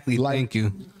 Exactly. Thank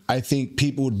you. I think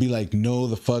people would be like, no,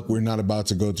 the fuck, we're not about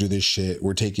to go through this shit.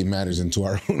 We're taking matters into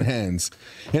our own hands.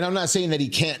 And I'm not saying that he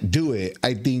can't do it.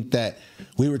 I think that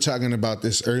we were talking about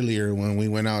this earlier when we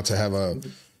went out to have a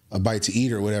bite to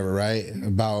eat or whatever, right?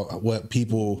 About what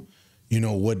people,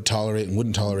 would tolerate and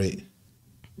wouldn't tolerate.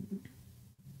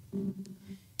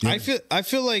 I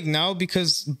feel like now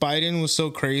because Biden was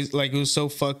so crazy, like it was so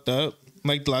fucked up,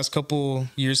 like the last couple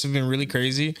years have been really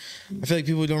crazy. I feel like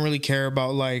people don't really care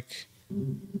about like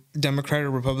Democrat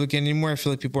or Republican anymore. I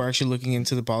feel like people are actually looking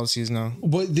into the policies now.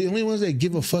 But the only ones that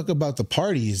give a fuck about the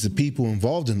party is the people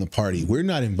involved in the party. We're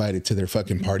not invited to their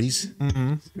fucking parties.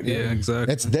 Mm-hmm. Yeah, exactly.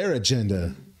 That's their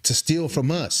agenda to steal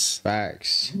from us.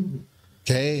 Facts.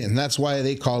 Okay, and that's why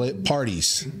they call it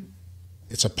parties.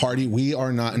 It's a party we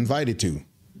are not invited to.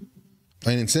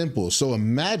 Plain and simple. So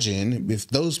imagine if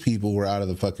those people were out of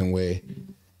the fucking way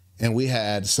and we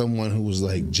had someone who was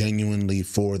like genuinely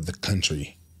for the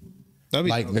country. That'd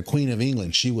be Like dope. the Queen of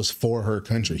England, she was for her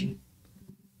country.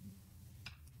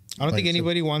 I don't think like,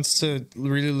 anybody wants to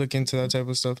really look into that type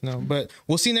of stuff now. But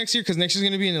we'll see next year because next year's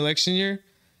going to be an election year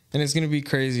and it's going to be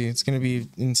crazy. It's going to be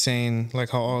insane like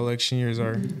how all election years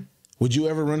are. Would you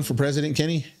ever run for president,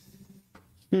 Kenny?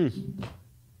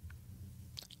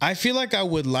 I feel like I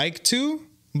would like to,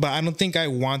 but I don't think I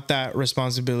want that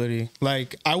responsibility.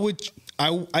 Like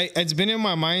it's been in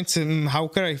my mind to how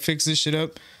could I fix this shit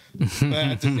up? But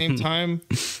at the same time,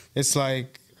 it's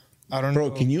like I don't know.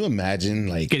 Bro, can you imagine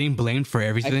like Getting blamed for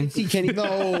everything.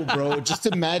 no, bro, just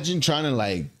imagine trying to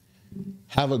like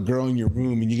have a girl in your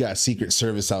room and you got Secret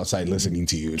Service outside listening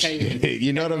to you. And shit.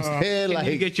 You know what I'm saying? Can Like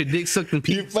you get your dick sucked in you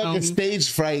pieces? fucking stage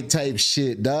fright type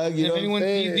shit, dog. You know if what anyone I'm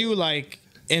saying? sees you like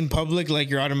in public, like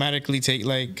you're automatically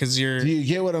because you're. Do you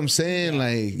get what I'm saying?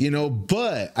 Like,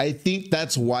 but I think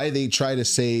that's why they try to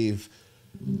save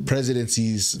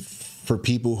presidencies for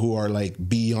people who are like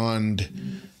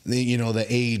beyond the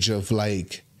age of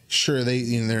like sure, they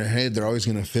in their head they're always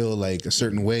gonna feel like a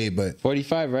certain way, but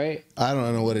 45, right? I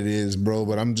don't know what it is, bro.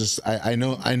 But I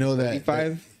know that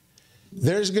 45.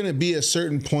 there's gonna be a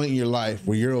certain point in your life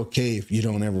where you're okay if you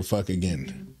don't ever fuck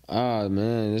again. Oh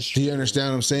man, that's Do you understand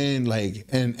what I'm saying? Like,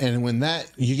 and when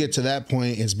that you get to that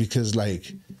point, it's because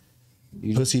like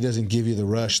pussy doesn't give you the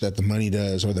rush that the money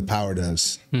does or the power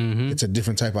does. It's a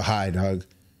different type of high, dog.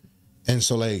 And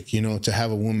so, like, you know, to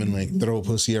have a woman like throw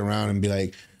pussy around and be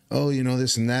like, oh, you know,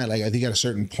 this and that. Like, I think at a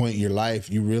certain point in your life,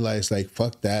 you realize, like,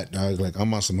 fuck that, dog. Like,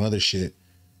 I'm on some other shit,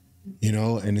 you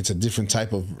know. And it's a different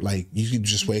type of like, you can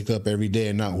just wake up every day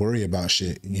and not worry about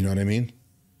shit. You know what I mean?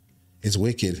 It's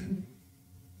wicked.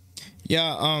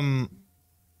 Yeah.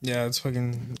 Yeah. That's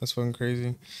fucking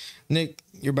crazy. Nick,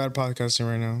 you're bad podcasting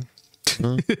right now.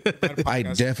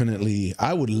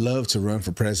 I would love to run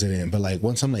for president, but like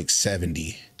once I'm like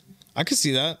 70, I could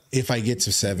see that. if I get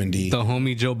to 70, The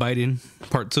homie Joe Biden,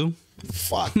 part 2.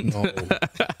 fuck no.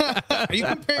 Are you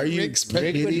comparing Are you Rick's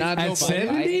Rick would not At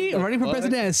 70? Running for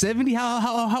president at 70?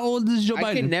 How old is Joe I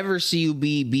Biden? can never see you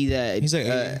be that. He's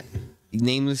like,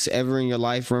 nameless ever in your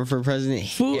life run for president.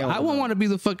 Fool, Hell I won't no. want to be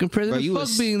the fucking president. Bro, you Fuck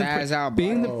would being the spaz out,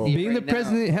 being bro. the being the Right now.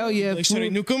 president. Hell yeah, like, should I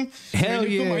fool. nuke him? Hell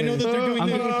yeah. I know that they're doing I'm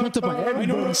this. getting pumped up by I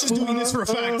know Russia's doing this for a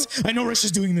fact. I know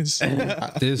Russia's doing this.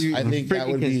 This. I think that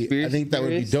would be. I think that would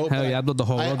be dope. Hell yeah, I blew the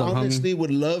whole I world up, homie. honestly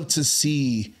would love to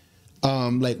see.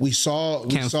 Like we saw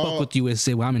Fuck with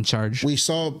USA while I'm in charge. we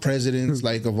saw presidents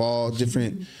like of all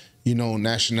different, you know,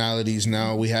 nationalities.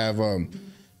 Now we have,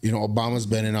 you know, Obama's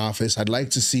been in office. I'd like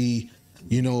to see,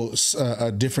 you know,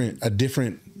 a different,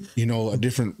 you know, a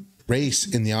different race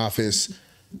in the office,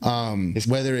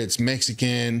 whether it's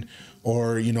Mexican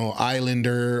or, you know,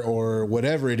 Islander or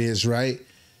whatever it is, right?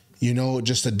 You know,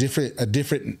 just a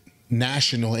different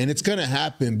national, and it's gonna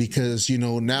happen because, you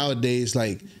know, nowadays,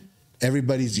 like,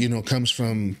 everybody's, you know, comes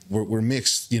from, we're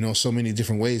mixed, you know, so many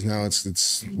different ways now.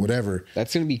 It's whatever.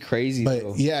 That's gonna be crazy. But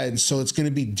though. yeah, and so it's going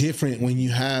to be different when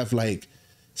you have like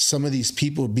some of these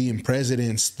people being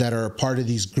presidents that are a part of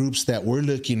these groups that we're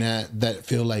looking at that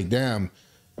feel like, damn,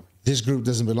 this group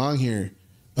doesn't belong here.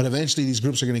 But eventually these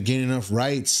groups are going to gain enough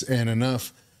rights and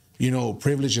enough, you know,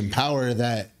 privilege and power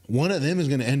that one of them is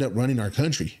going to end up running our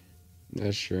country.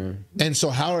 That's true. And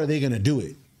so how are they going to do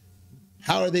it?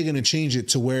 How are they going to change it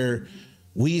to where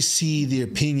we see the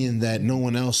opinion that no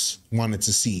one else wanted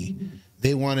to see?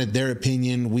 They wanted their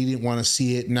opinion. We didn't want to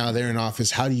see it. Now they're in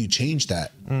office. How do you change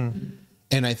that?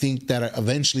 And I think that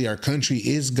eventually our country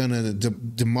is going to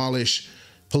demolish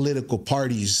political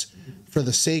parties. For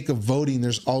the sake of voting,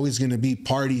 there's always going to be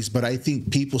parties. But I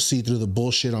think people see through the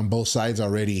bullshit on both sides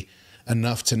already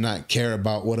enough to not care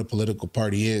about what a political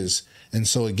party is. And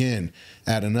so again,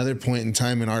 at another point in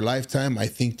time in our lifetime, I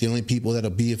think the only people that'll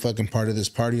be a fucking part of this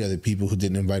party are the people who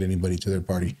didn't invite anybody to their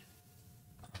party.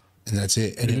 And that's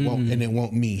it. And it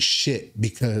won't mean shit,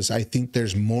 because I think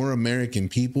there's more American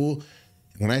people.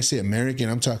 When I say American,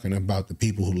 I'm talking about the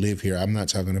people who live here. I'm not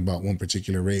talking about one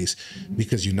particular race,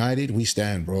 because united we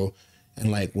stand, bro.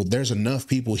 And like, well, there's enough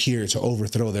people here to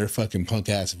overthrow their fucking punk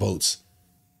ass votes.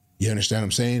 You understand what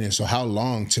I'm saying? And so how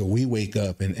long till we wake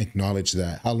up and acknowledge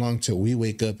that? How long till we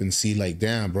wake up and see like,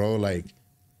 damn, bro, like,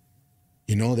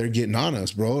 you know, they're getting on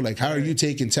us, bro. Like, how are you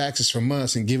taking taxes from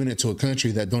us and giving it to a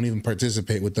country that don't even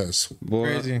participate with us?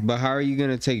 Boy, Crazy. but how are you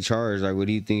gonna take charge? Like, what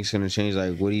do you think is gonna change?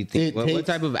 Like, what do you think? What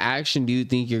type of action do you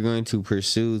think you're going to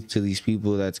pursue to these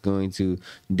people that's going to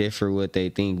differ what they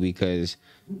think? Because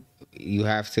you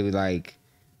have to, like,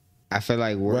 I feel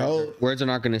like words are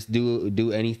not going to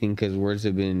do anything, because words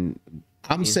have been.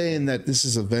 I'm saying that this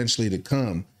is eventually to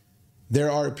come. There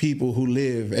are people who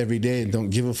live every day and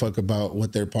don't give a fuck about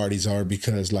what their parties are,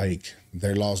 because like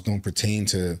their laws don't pertain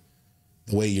to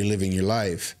the way you're living your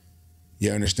life.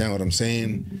 You understand what I'm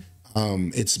saying?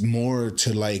 It's more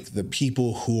to like the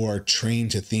people who are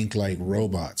trained to think like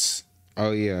robots.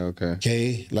 Oh yeah, okay.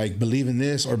 Okay, like believe in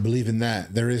this or believe in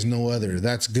that. There is no other.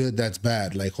 That's good. That's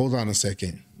bad. Like, hold on a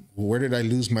second. Where did I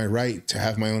lose my right to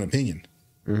have my own opinion?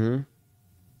 And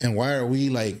why are we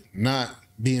like not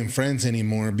being friends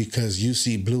anymore because you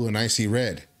see blue and I see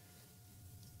red?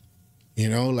 You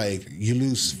know, like you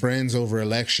lose friends over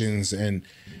elections. And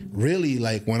really,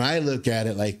 like when I look at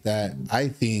it like that, I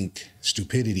think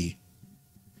stupidity.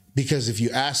 Because if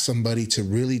you ask somebody to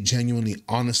really genuinely,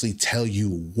 honestly tell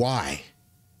you why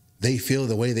they feel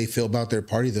the way they feel about their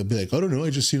party, they'll be like, I don't know, I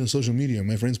just see it on social media.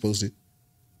 My friends posted.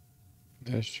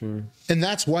 That's true. And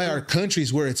that's why our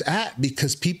country's where it's at,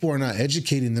 because people are not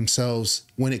educating themselves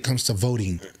when it comes to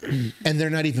voting, and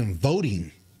they're not even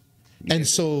voting. And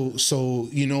so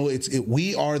you know,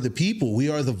 we are the people, we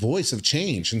are the voice of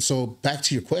change. And so back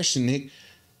to your question, Nick,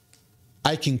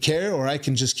 I can care, or I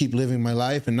can just keep living my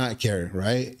life and not care,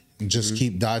 right? And just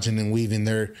keep dodging and weaving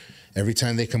there. Every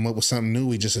time they come up with something new,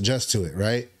 we just adjust to it,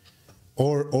 right?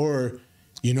 Or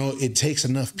you know, it takes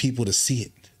enough people to see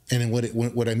it. And then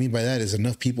what I mean by that is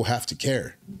enough people have to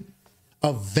care.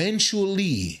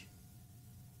 Eventually,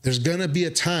 there's going to be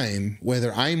a time,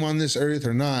 whether I'm on this earth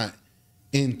or not,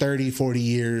 in 30, 40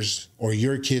 years, or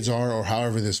your kids are, or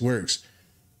however this works,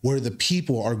 where the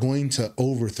people are going to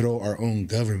overthrow our own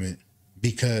government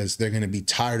because they're going to be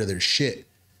tired of their shit,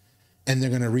 and they're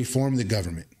going to reform the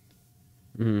government.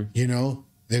 You know,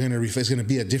 they're going to it's going to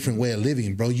be a different way of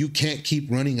living, bro. You can't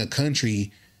keep running a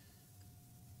country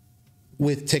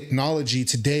with technology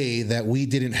today that we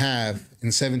didn't have in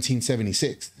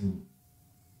 1776.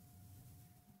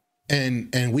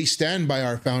 And we stand by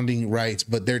our founding rights,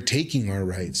 but they're taking our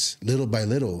rights little by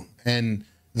little. And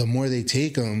the more they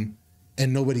take them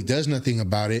and nobody does nothing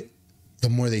about it, the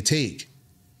more they take.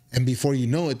 And before you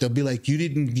know it, they'll be like,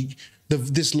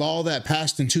 this law that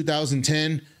passed in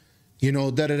 2010, you know,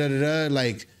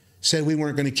 like said we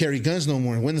weren't going to carry guns no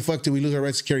more. When the fuck did we lose our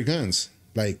rights to carry guns?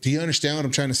 Like, do you understand what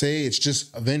I'm trying to say? It's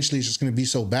just, eventually it's just going to be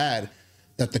so bad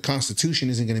that the Constitution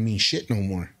isn't going to mean shit no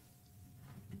more.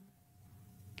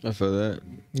 I feel that.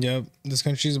 Yep, this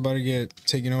country's about to get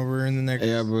taken over in the next.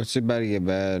 Yeah, bro, it's about to get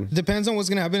bad. Depends on what's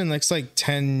gonna happen in the next like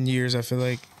 10 years. I feel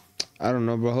like. I don't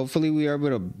know, bro. Hopefully we are able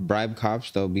to bribe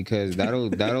cops though, because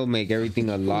that'll make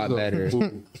everything a lot better.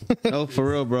 No,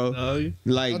 for real, bro. I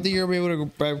Like, don't think you'll be able to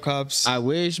bribe cops. I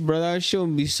wish, bro. That shit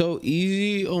would be so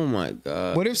easy. Oh my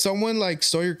god. What if someone like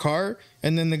stole your car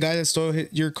and then the guy that stole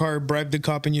your car bribed the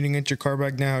cop and you didn't get your car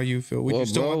back? Now how you feel? Would Well, you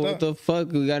still bro, want what that? the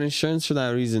fuck? We got insurance for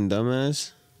that reason,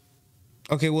 dumbass.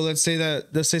 Okay, well let's say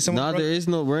someone. No, there is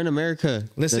no. We're in America.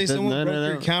 Let's say someone broke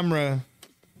your camera.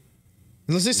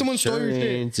 Let's say someone stole your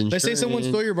shit. Let's say someone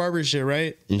stole your barber shit,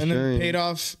 right? And then paid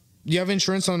off. You have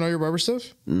insurance on all your barber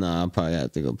stuff? Nah, I'll probably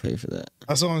have to go pay for that.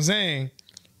 That's what I'm saying.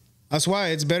 That's why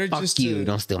it's better Fuck just you, to.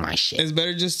 don't steal my shit. It's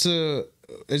better just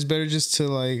to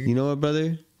like. You know what,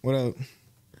 brother? What up?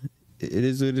 It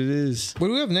is what it is. What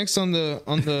do we have next on the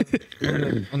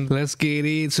Let's get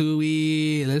into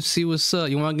it. Let's see what's up.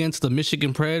 You want to get into the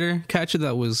Michigan Predator catcher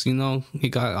that was, you know, he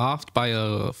got offed by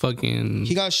a fucking.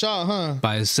 He got shot, huh?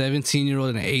 By a 17-year-old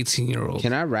and an 18-year-old.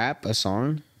 Can I rap a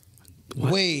song?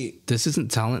 What? Wait, This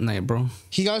isn't talent night, bro.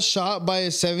 he got shot by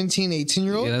a 17,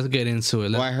 18-year-old? Yeah, let's get into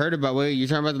it. Well, I heard about. Wait, you're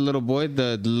talking about the little boy,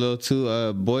 the little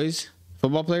two boys,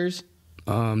 football players?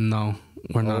 No,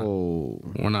 we're not. Oh,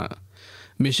 We're not.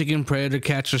 Michigan predator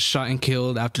catcher shot and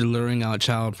killed after luring out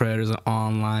child predators on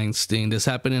online sting. This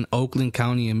happened in Oakland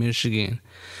County in Michigan.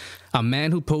 A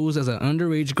man who posed as an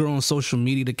underage girl on social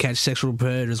media to catch sexual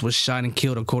predators was shot and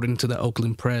killed, according to the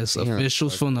Oakland Press.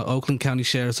 Officials from the Oakland County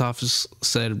Sheriff's Office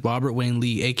said Robert Wayne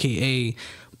Lee, a.k.a.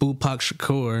 Bupak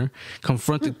Shakur,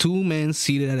 confronted two men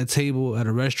seated at a table at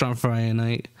a restaurant Friday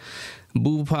night.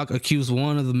 Bupak accused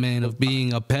one of the men of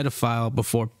being a pedophile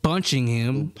before punching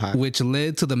him, which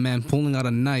led to the man pulling out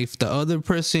a knife. The other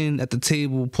person at the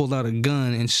table pulled out a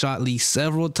gun and shot Lee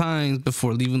several times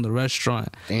before leaving the restaurant.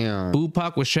 damn.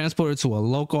 Bupak was transported to a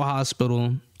local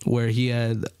hospital where he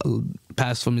had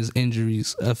passed from his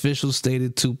injuries. Officials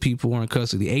stated two people were in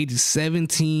custody, ages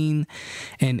 17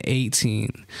 and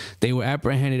 18. They were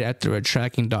apprehended after a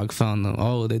tracking dog found them.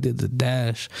 Oh, they did the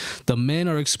dash. The men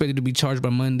are expected to be charged by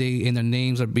Monday, and their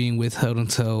names are being withheld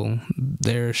until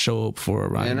their show up for a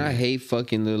ride. Man, I hate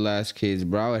fucking little ass kids,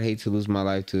 bro. I would hate to lose my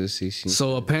life to a 16.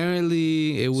 So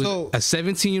apparently it was a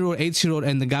 17-year-old, 18-year-old,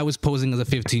 and the guy was posing as a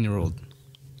 15-year-old.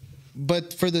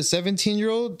 But for the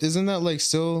 17-year-old, isn't that like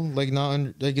still like not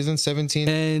like isn't 17?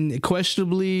 And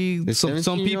questionably,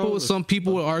 some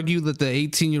people would argue that the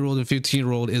 18-year-old and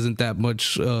 15-year-old isn't that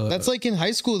much. That's like in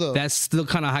high school though. That's still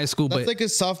kind of high school, That's but like a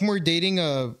sophomore dating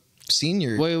a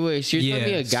senior. Wait. So you're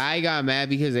telling me a Yes. guy got mad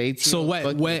because 18? so what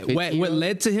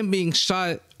led to him being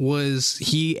shot was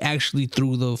he actually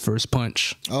threw the first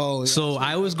punch. Oh, yeah. So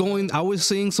I was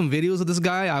seeing some videos of this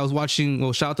guy. I was watching,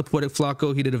 well, shout out to Poetic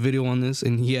Flacco. He did a video on this,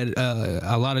 and he had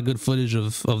a lot of good footage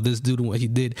of this dude and what he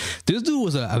did. This dude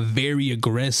was a very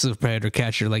aggressive predator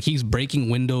catcher. Like, he's breaking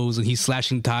windows and he's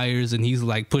slashing tires and he's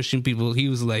like pushing people. He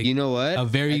was like, You know what? I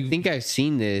think I've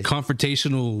seen this.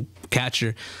 confrontational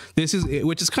catcher. Which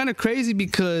is kind of crazy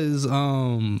because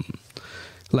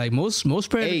Like most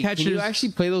predator Hey, catchers, can you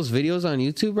actually play those videos on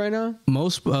YouTube right now?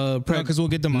 most because we'll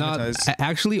get demonetized.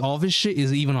 Actually, all of his shit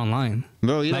is even online.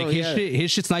 Bro, you Like know,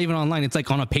 his shit's not even online. It's like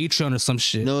on a Patreon or some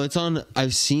shit. No, it's on.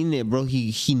 I've seen it, bro.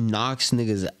 He knocks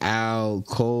niggas out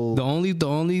cold. The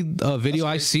only video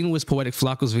I've seen was Poetic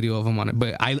Flacco's video of him on it.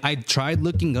 But I tried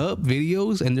looking up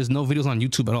videos and there's no videos on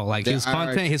YouTube at all. Like his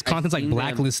content's like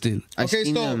blacklisted. Okay,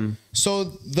 so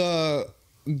the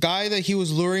guy that he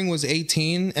was luring was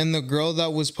 18 and the girl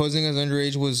that was posing as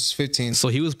underage was 15. So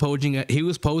he was posing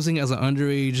as an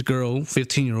underage girl,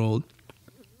 15-year-old.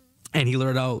 And he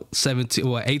lured out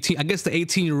 18. I guess the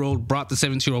 18-year-old brought the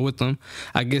 17-year-old with them.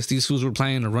 I guess these fools were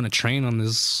planning to run a train on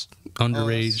this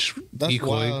underage that's decoy.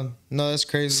 wild. No, that's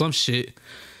crazy. Some shit.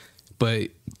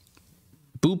 But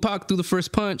Bupac threw the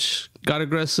first punch, got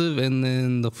aggressive, and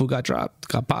then the fool got dropped,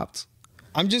 got popped.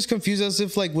 I'm just confused as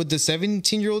if like would the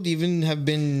 17-year-old even have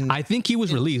been I think he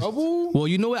was released. trouble? Well,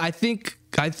 you know what? I think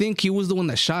he was the one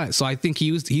that shot. So I think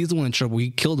he's the one in trouble. He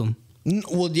killed him.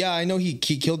 Well, yeah, I know he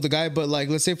killed the guy, but like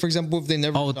let's say for example if they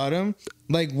never shot him,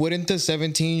 like wouldn't the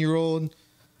 17-year-old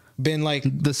been like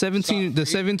the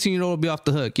 17-year-old would be off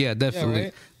the hook. Yeah, definitely. Yeah,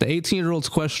 right? The 18-year-old's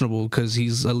questionable because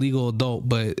he's a legal adult,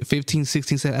 but 15,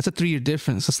 16, 17, that's a 3-year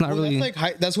difference. That's not really that's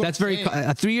like that's what that's very saying.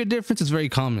 a 3-year difference is very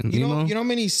common. You know you know how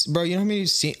many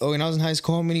when I was in high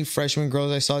school how many freshman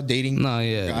girls I saw dating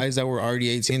guys that were already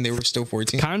 18, they were still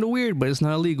 14. Kind of weird, but it's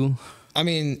not illegal. I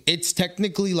mean, it's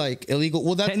technically like illegal.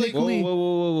 Well, that's like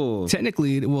Whoa.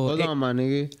 Technically, well, Hold on, my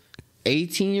nigga.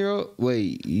 18-year-old?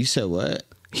 Wait, you said what?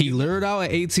 he lured out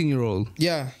an 18-year-old.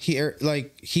 yeah,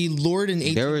 he lured an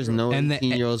 18. There was no And the-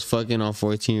 18-year-olds fucking on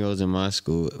 14-year-olds in my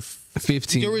school.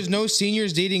 15. There was no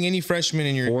seniors dating any freshmen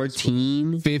in your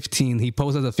 14? 15. He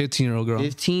posed as a 15-year-old girl.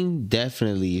 15?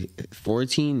 Definitely.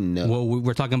 14? No. Well,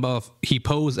 we're talking about he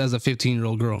posed as a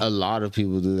 15-year-old girl. A lot of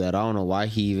people do that. I don't know why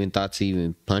he even thought to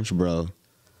even punch bro.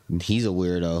 He's a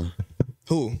weirdo.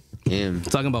 Who? Him.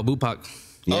 Talking about Bupac.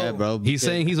 Yeah, bro. He's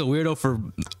saying he's a weirdo for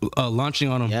launching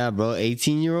on him. Yeah, bro.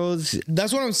 18-year-olds.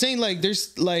 That's what I'm saying. Like,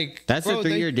 there's like That's a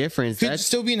 3-year difference. Could That's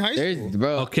still be in high school.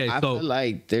 Bro. Okay, I so feel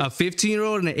like a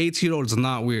 15-year-old and an 18-year-old is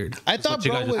not weird. I That's thought what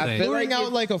you bro guys was are saying. luring like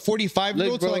out like a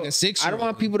 45-year-old to like a 6-year-old. I don't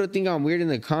want people to think I'm weird in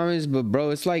the comments, but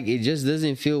bro, it's like it just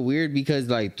doesn't feel weird because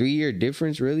like 3-year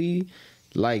difference really.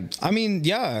 Like, I mean,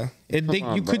 yeah,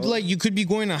 you could be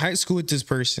going to high school with this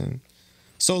person.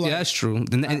 So like, Yeah, that's true.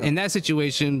 In that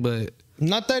situation, but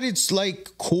not that it's like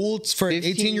cool for an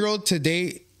 18-year-old to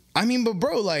date. I mean, but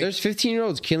bro, like, there's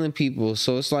 15-year-olds killing people,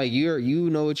 so it's like you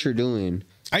know what you're doing.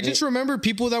 I just remember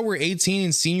people that were 18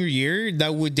 in senior year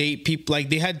that would date people like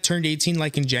they had turned 18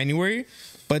 like in January,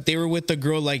 but they were with a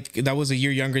girl like that was a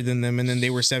year younger than them, and then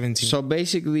they were 17. So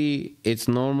basically, it's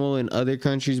normal in other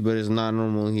countries, but it's not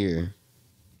normal here.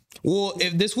 Well,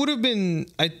 if this would have been,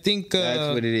 I think That's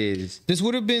what it is. this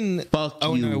would have been. Fuck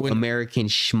oh, you, no, it wouldn't. American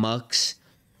schmucks.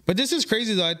 But this is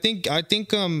crazy though. I think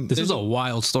this is a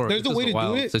wild story. there's a way to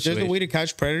do it. There's a way to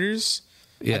catch predators.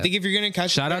 Yeah. I think if you're gonna catch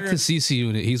Shout out to Sexyy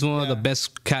Unit. He's one of the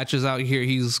best catchers out here.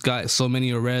 He's got so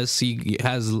many arrests. He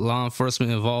has law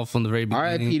enforcement involved from the very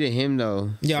beginning. R.I.P. to him though.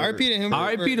 yeah, RP to him.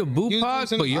 R.I.P. to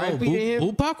Bupac, but yo, R.I.P. to him.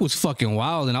 Bupac was fucking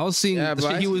wild, and I was seeing the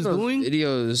shit he was doing.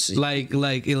 Videos. Like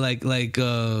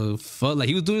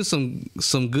he was doing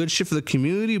some good shit for the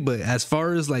community, but as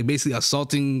far as like basically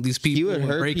assaulting these people, would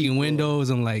hurt breaking people.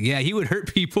 windows, and like he would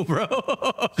hurt people, bro.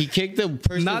 He kicked the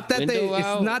person. It's not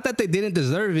that they didn't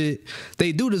deserve it.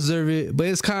 They do deserve it, but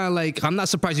it's kind of like I'm not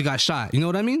surprised you got shot. You know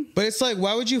what I mean? But it's like,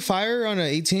 why would you fire on an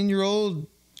 18-year-old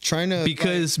trying to?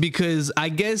 Because I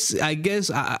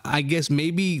guess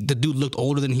maybe the dude looked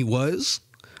older than he was,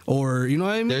 or you know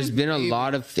what I mean. There's been a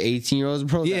lot of 18-year-olds,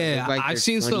 bro. Yeah, I've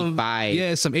seen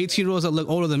 25. some 18-year-olds that look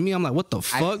older than me. I'm like, what the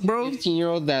fuck, bro?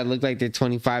 15-year-olds that look like they're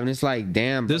 25, and it's like,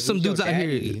 damn. There's some dudes out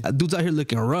here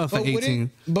looking rough at 18.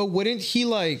 But wouldn't he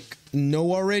like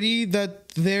know already that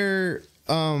they're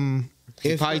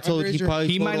He probably told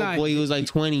boy he was like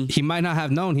 20. He might not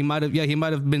have known. He might have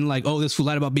been like, oh, this fool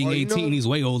lied about being 18. He's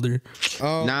way older.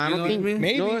 Nah, I don't think.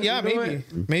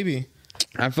 Maybe.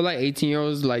 I feel like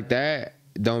 18-year-olds like that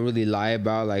don't really lie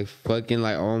about like fucking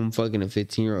like, oh, I'm fucking a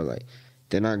 15-year-old. Like,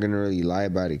 they're not gonna really lie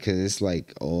about it because it's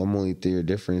like, oh, I'm only 3 year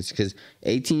difference. Because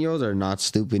 18-year-olds are not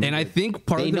stupid. And I think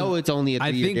know it's only a 3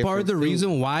 year difference. I think part of the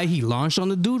reason why he launched on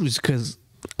the dude was because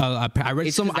I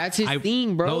read that's his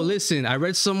thing, bro. No, listen, I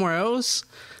read somewhere else.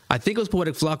 I think it was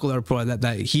Poetic Flacco that reported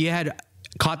that he had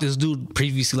caught this dude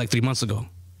previously, like 3 months ago.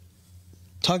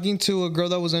 Talking to a girl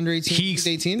that was under 18. He's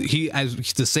 18. As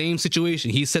the same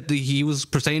situation. He said that he was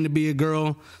pretending to be a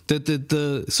girl.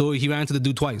 So he ran into the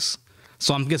dude twice.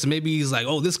 So I'm guessing maybe he's like,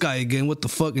 oh, this guy again, what the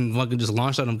fuck, and fucking just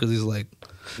launched at him because he's like,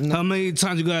 how many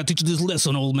times you gotta teach you this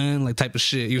lesson, old man? Like type of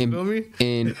shit. You feel me?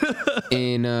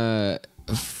 And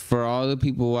for all the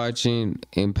people watching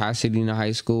in Pasadena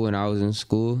High School when I was in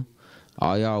school,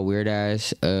 all y'all weird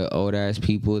ass, old ass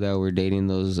people that were dating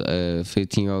those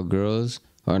 15-year-old girls.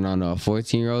 Or no,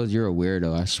 14-year-olds, you're a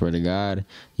weirdo. I swear to God.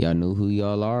 Y'all know who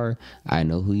y'all are. I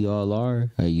know who y'all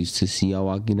are. I used to see y'all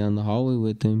walking down the hallway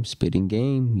with them, spitting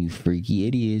game. You freaky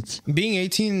idiots. Being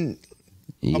 18,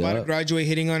 about to graduate,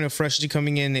 hitting on a freshly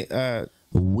coming in.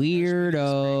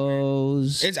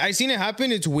 Weirdos. I seen it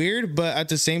happen. It's weird, but at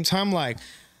the same time, like,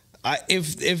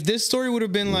 if this story would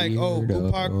have been like, oh,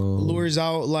 Tupac lures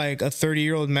out like a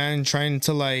 30-year-old man trying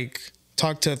to like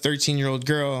talk to a 13-year-old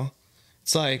girl.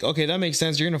 It's like, okay, that makes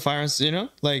sense. You're gonna fire us, you know?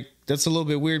 Like, that's a little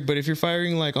bit weird. But if you're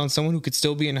firing like on someone who could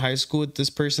still be in high school with this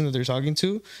person that they're talking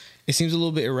to, it seems a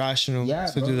little bit irrational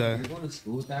to do that. If you're going to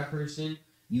school with that person,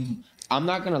 I'm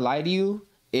not gonna lie to you.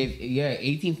 If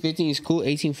 18, 15 is cool,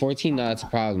 18, 14, no, that's a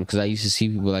problem because I used to see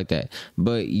people like that.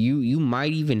 But you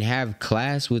might even have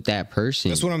class with that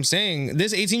person. That's what I'm saying.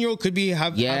 This 18-year-old could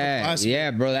have class.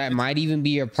 Yeah, bro. That might even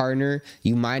be your partner.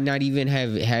 You might not even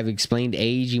have explained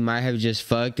age. You might have just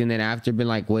fucked and then after been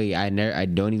like, wait, I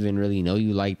don't even really know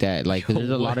you like that. Like, cause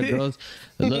there's a lot of girls.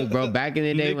 Look, bro. Back in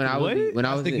the day when I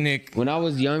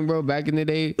was young, bro. Back in the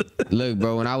day, look,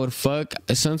 bro. When I would fuck,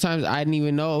 sometimes I didn't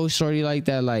even know shorty like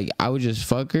that. Like I would just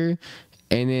fuck her,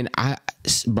 and then I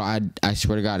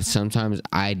swear to God, sometimes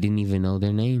I didn't even know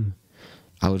their name.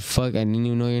 I would fuck, I didn't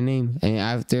even know your name, and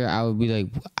after I would be like,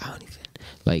 I don't even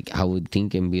like. I would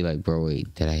think and be like, bro,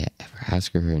 wait, did I ever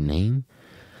ask her name?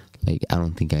 Like I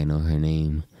don't think I know her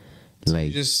name.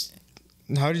 Like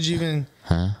how did you even?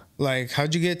 Huh? Like,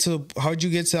 how'd you get to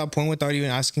that point without even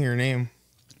asking your name?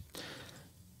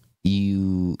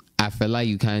 I feel like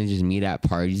you kind of just meet at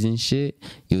parties and shit.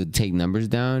 You would take numbers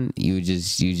down. You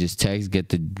just text, get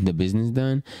the business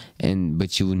done,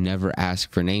 but you would never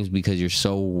ask for names because you're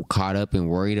so caught up and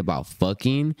worried about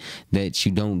fucking that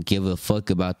you don't give a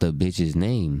fuck about the bitch's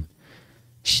name.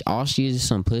 All she is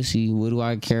some pussy. What do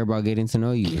I care about getting to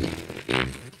know you?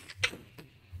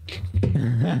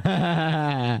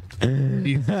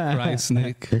 Jesus Christ,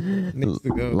 Nick.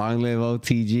 Long live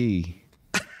OTG.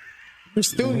 We're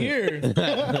still here.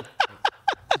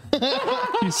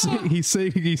 He's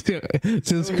saying his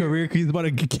career, he's about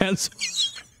to get canceled.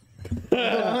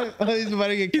 He's about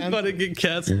to get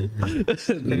canceled.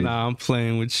 Nah, I'm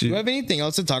playing with you. Do you have anything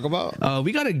else to talk about?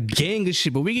 We got a gang of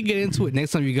shit, but we can get into it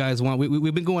next time you guys want.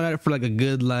 We've been going at it for like a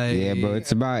good yeah, bro.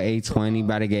 It's about 8:20,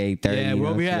 about to get 8:30. Yeah,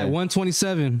 where we at?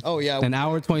 127. Oh yeah, an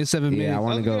hour 27 minutes. Yeah, I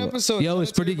want to go. Yo,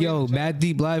 it's pretty. Yo, Mad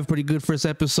Deep Live, pretty good first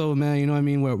episode, man. You know what I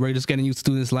mean? We're just getting used to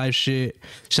doing this live shit.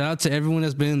 Shout out to everyone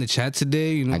that's been in the chat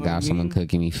today. You know, I got someone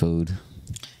cooking me food.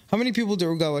 How many people do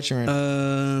we got watching right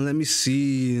now? Let me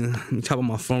see. Let me tap on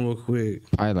my phone real quick.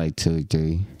 Probably like 2 or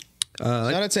 3.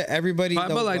 Shout out to everybody that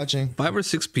was watching. 5 or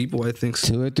 6 people, I think.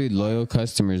 2 or 3 loyal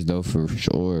customers though, for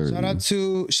sure. Shout out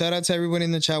to everybody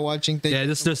in the chat watching.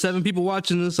 There's 7 people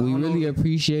watching this. We really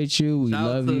appreciate you. We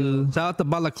love you. Shout out to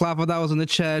Balaclava that was in the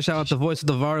chat. Shout out to Voice of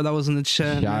the Var that was in the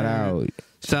chat.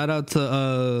 Shout out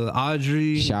to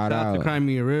Audrey. Shout out to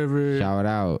Crimea River. Shout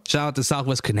out to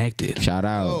Southwest Connected. Shout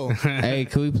out. Oh. Hey,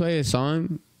 can we play a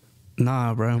song?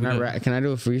 Nah, bro. Can I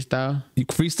do a freestyle? You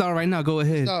freestyle right now. Go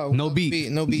ahead. No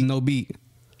beat. No beat.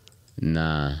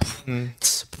 Nah.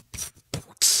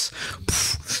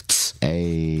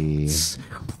 Hey.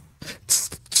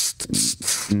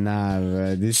 Nah,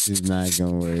 bro. This is not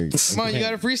gonna work. Come on, you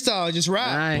got a freestyle. Just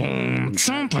rap.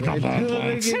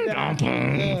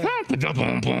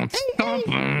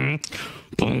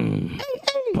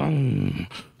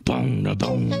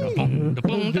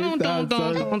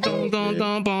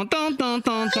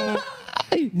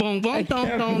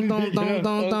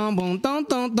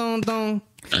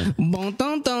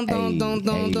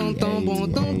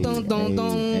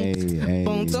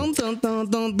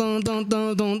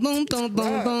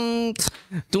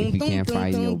 If you can't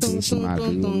fight your bitch, you might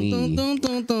be with me. Don't be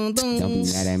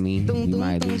mad at me. You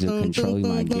might lose your control. You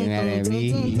might get mad at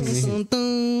me.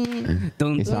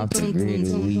 It's off the grid.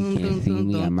 You can't see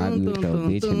me. I might be with your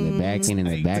bitch in the back end in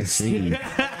the back street.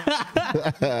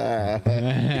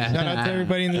 Shout out to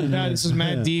everybody in the chat. This is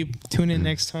Mad Deep. Tune in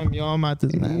next time, y'all. I'm out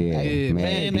this man. Yeah,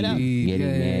 Mad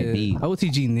Deep.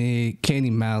 OTG Nick, Kenny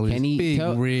Malice, Big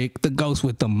Rick, the ghost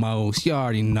with the most. You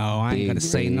already know. I ain't gotta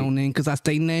say no name because I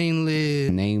stay nameless.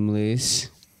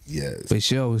 Yes. But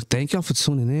yo, thank y'all for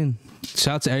tuning in.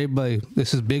 Shout out to everybody.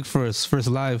 This is big first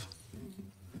live.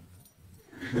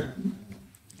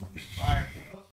 Bye.